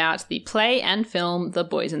talking about the play and film The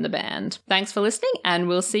Boys in the Band. Thanks for listening, and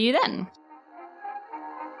we'll see you then.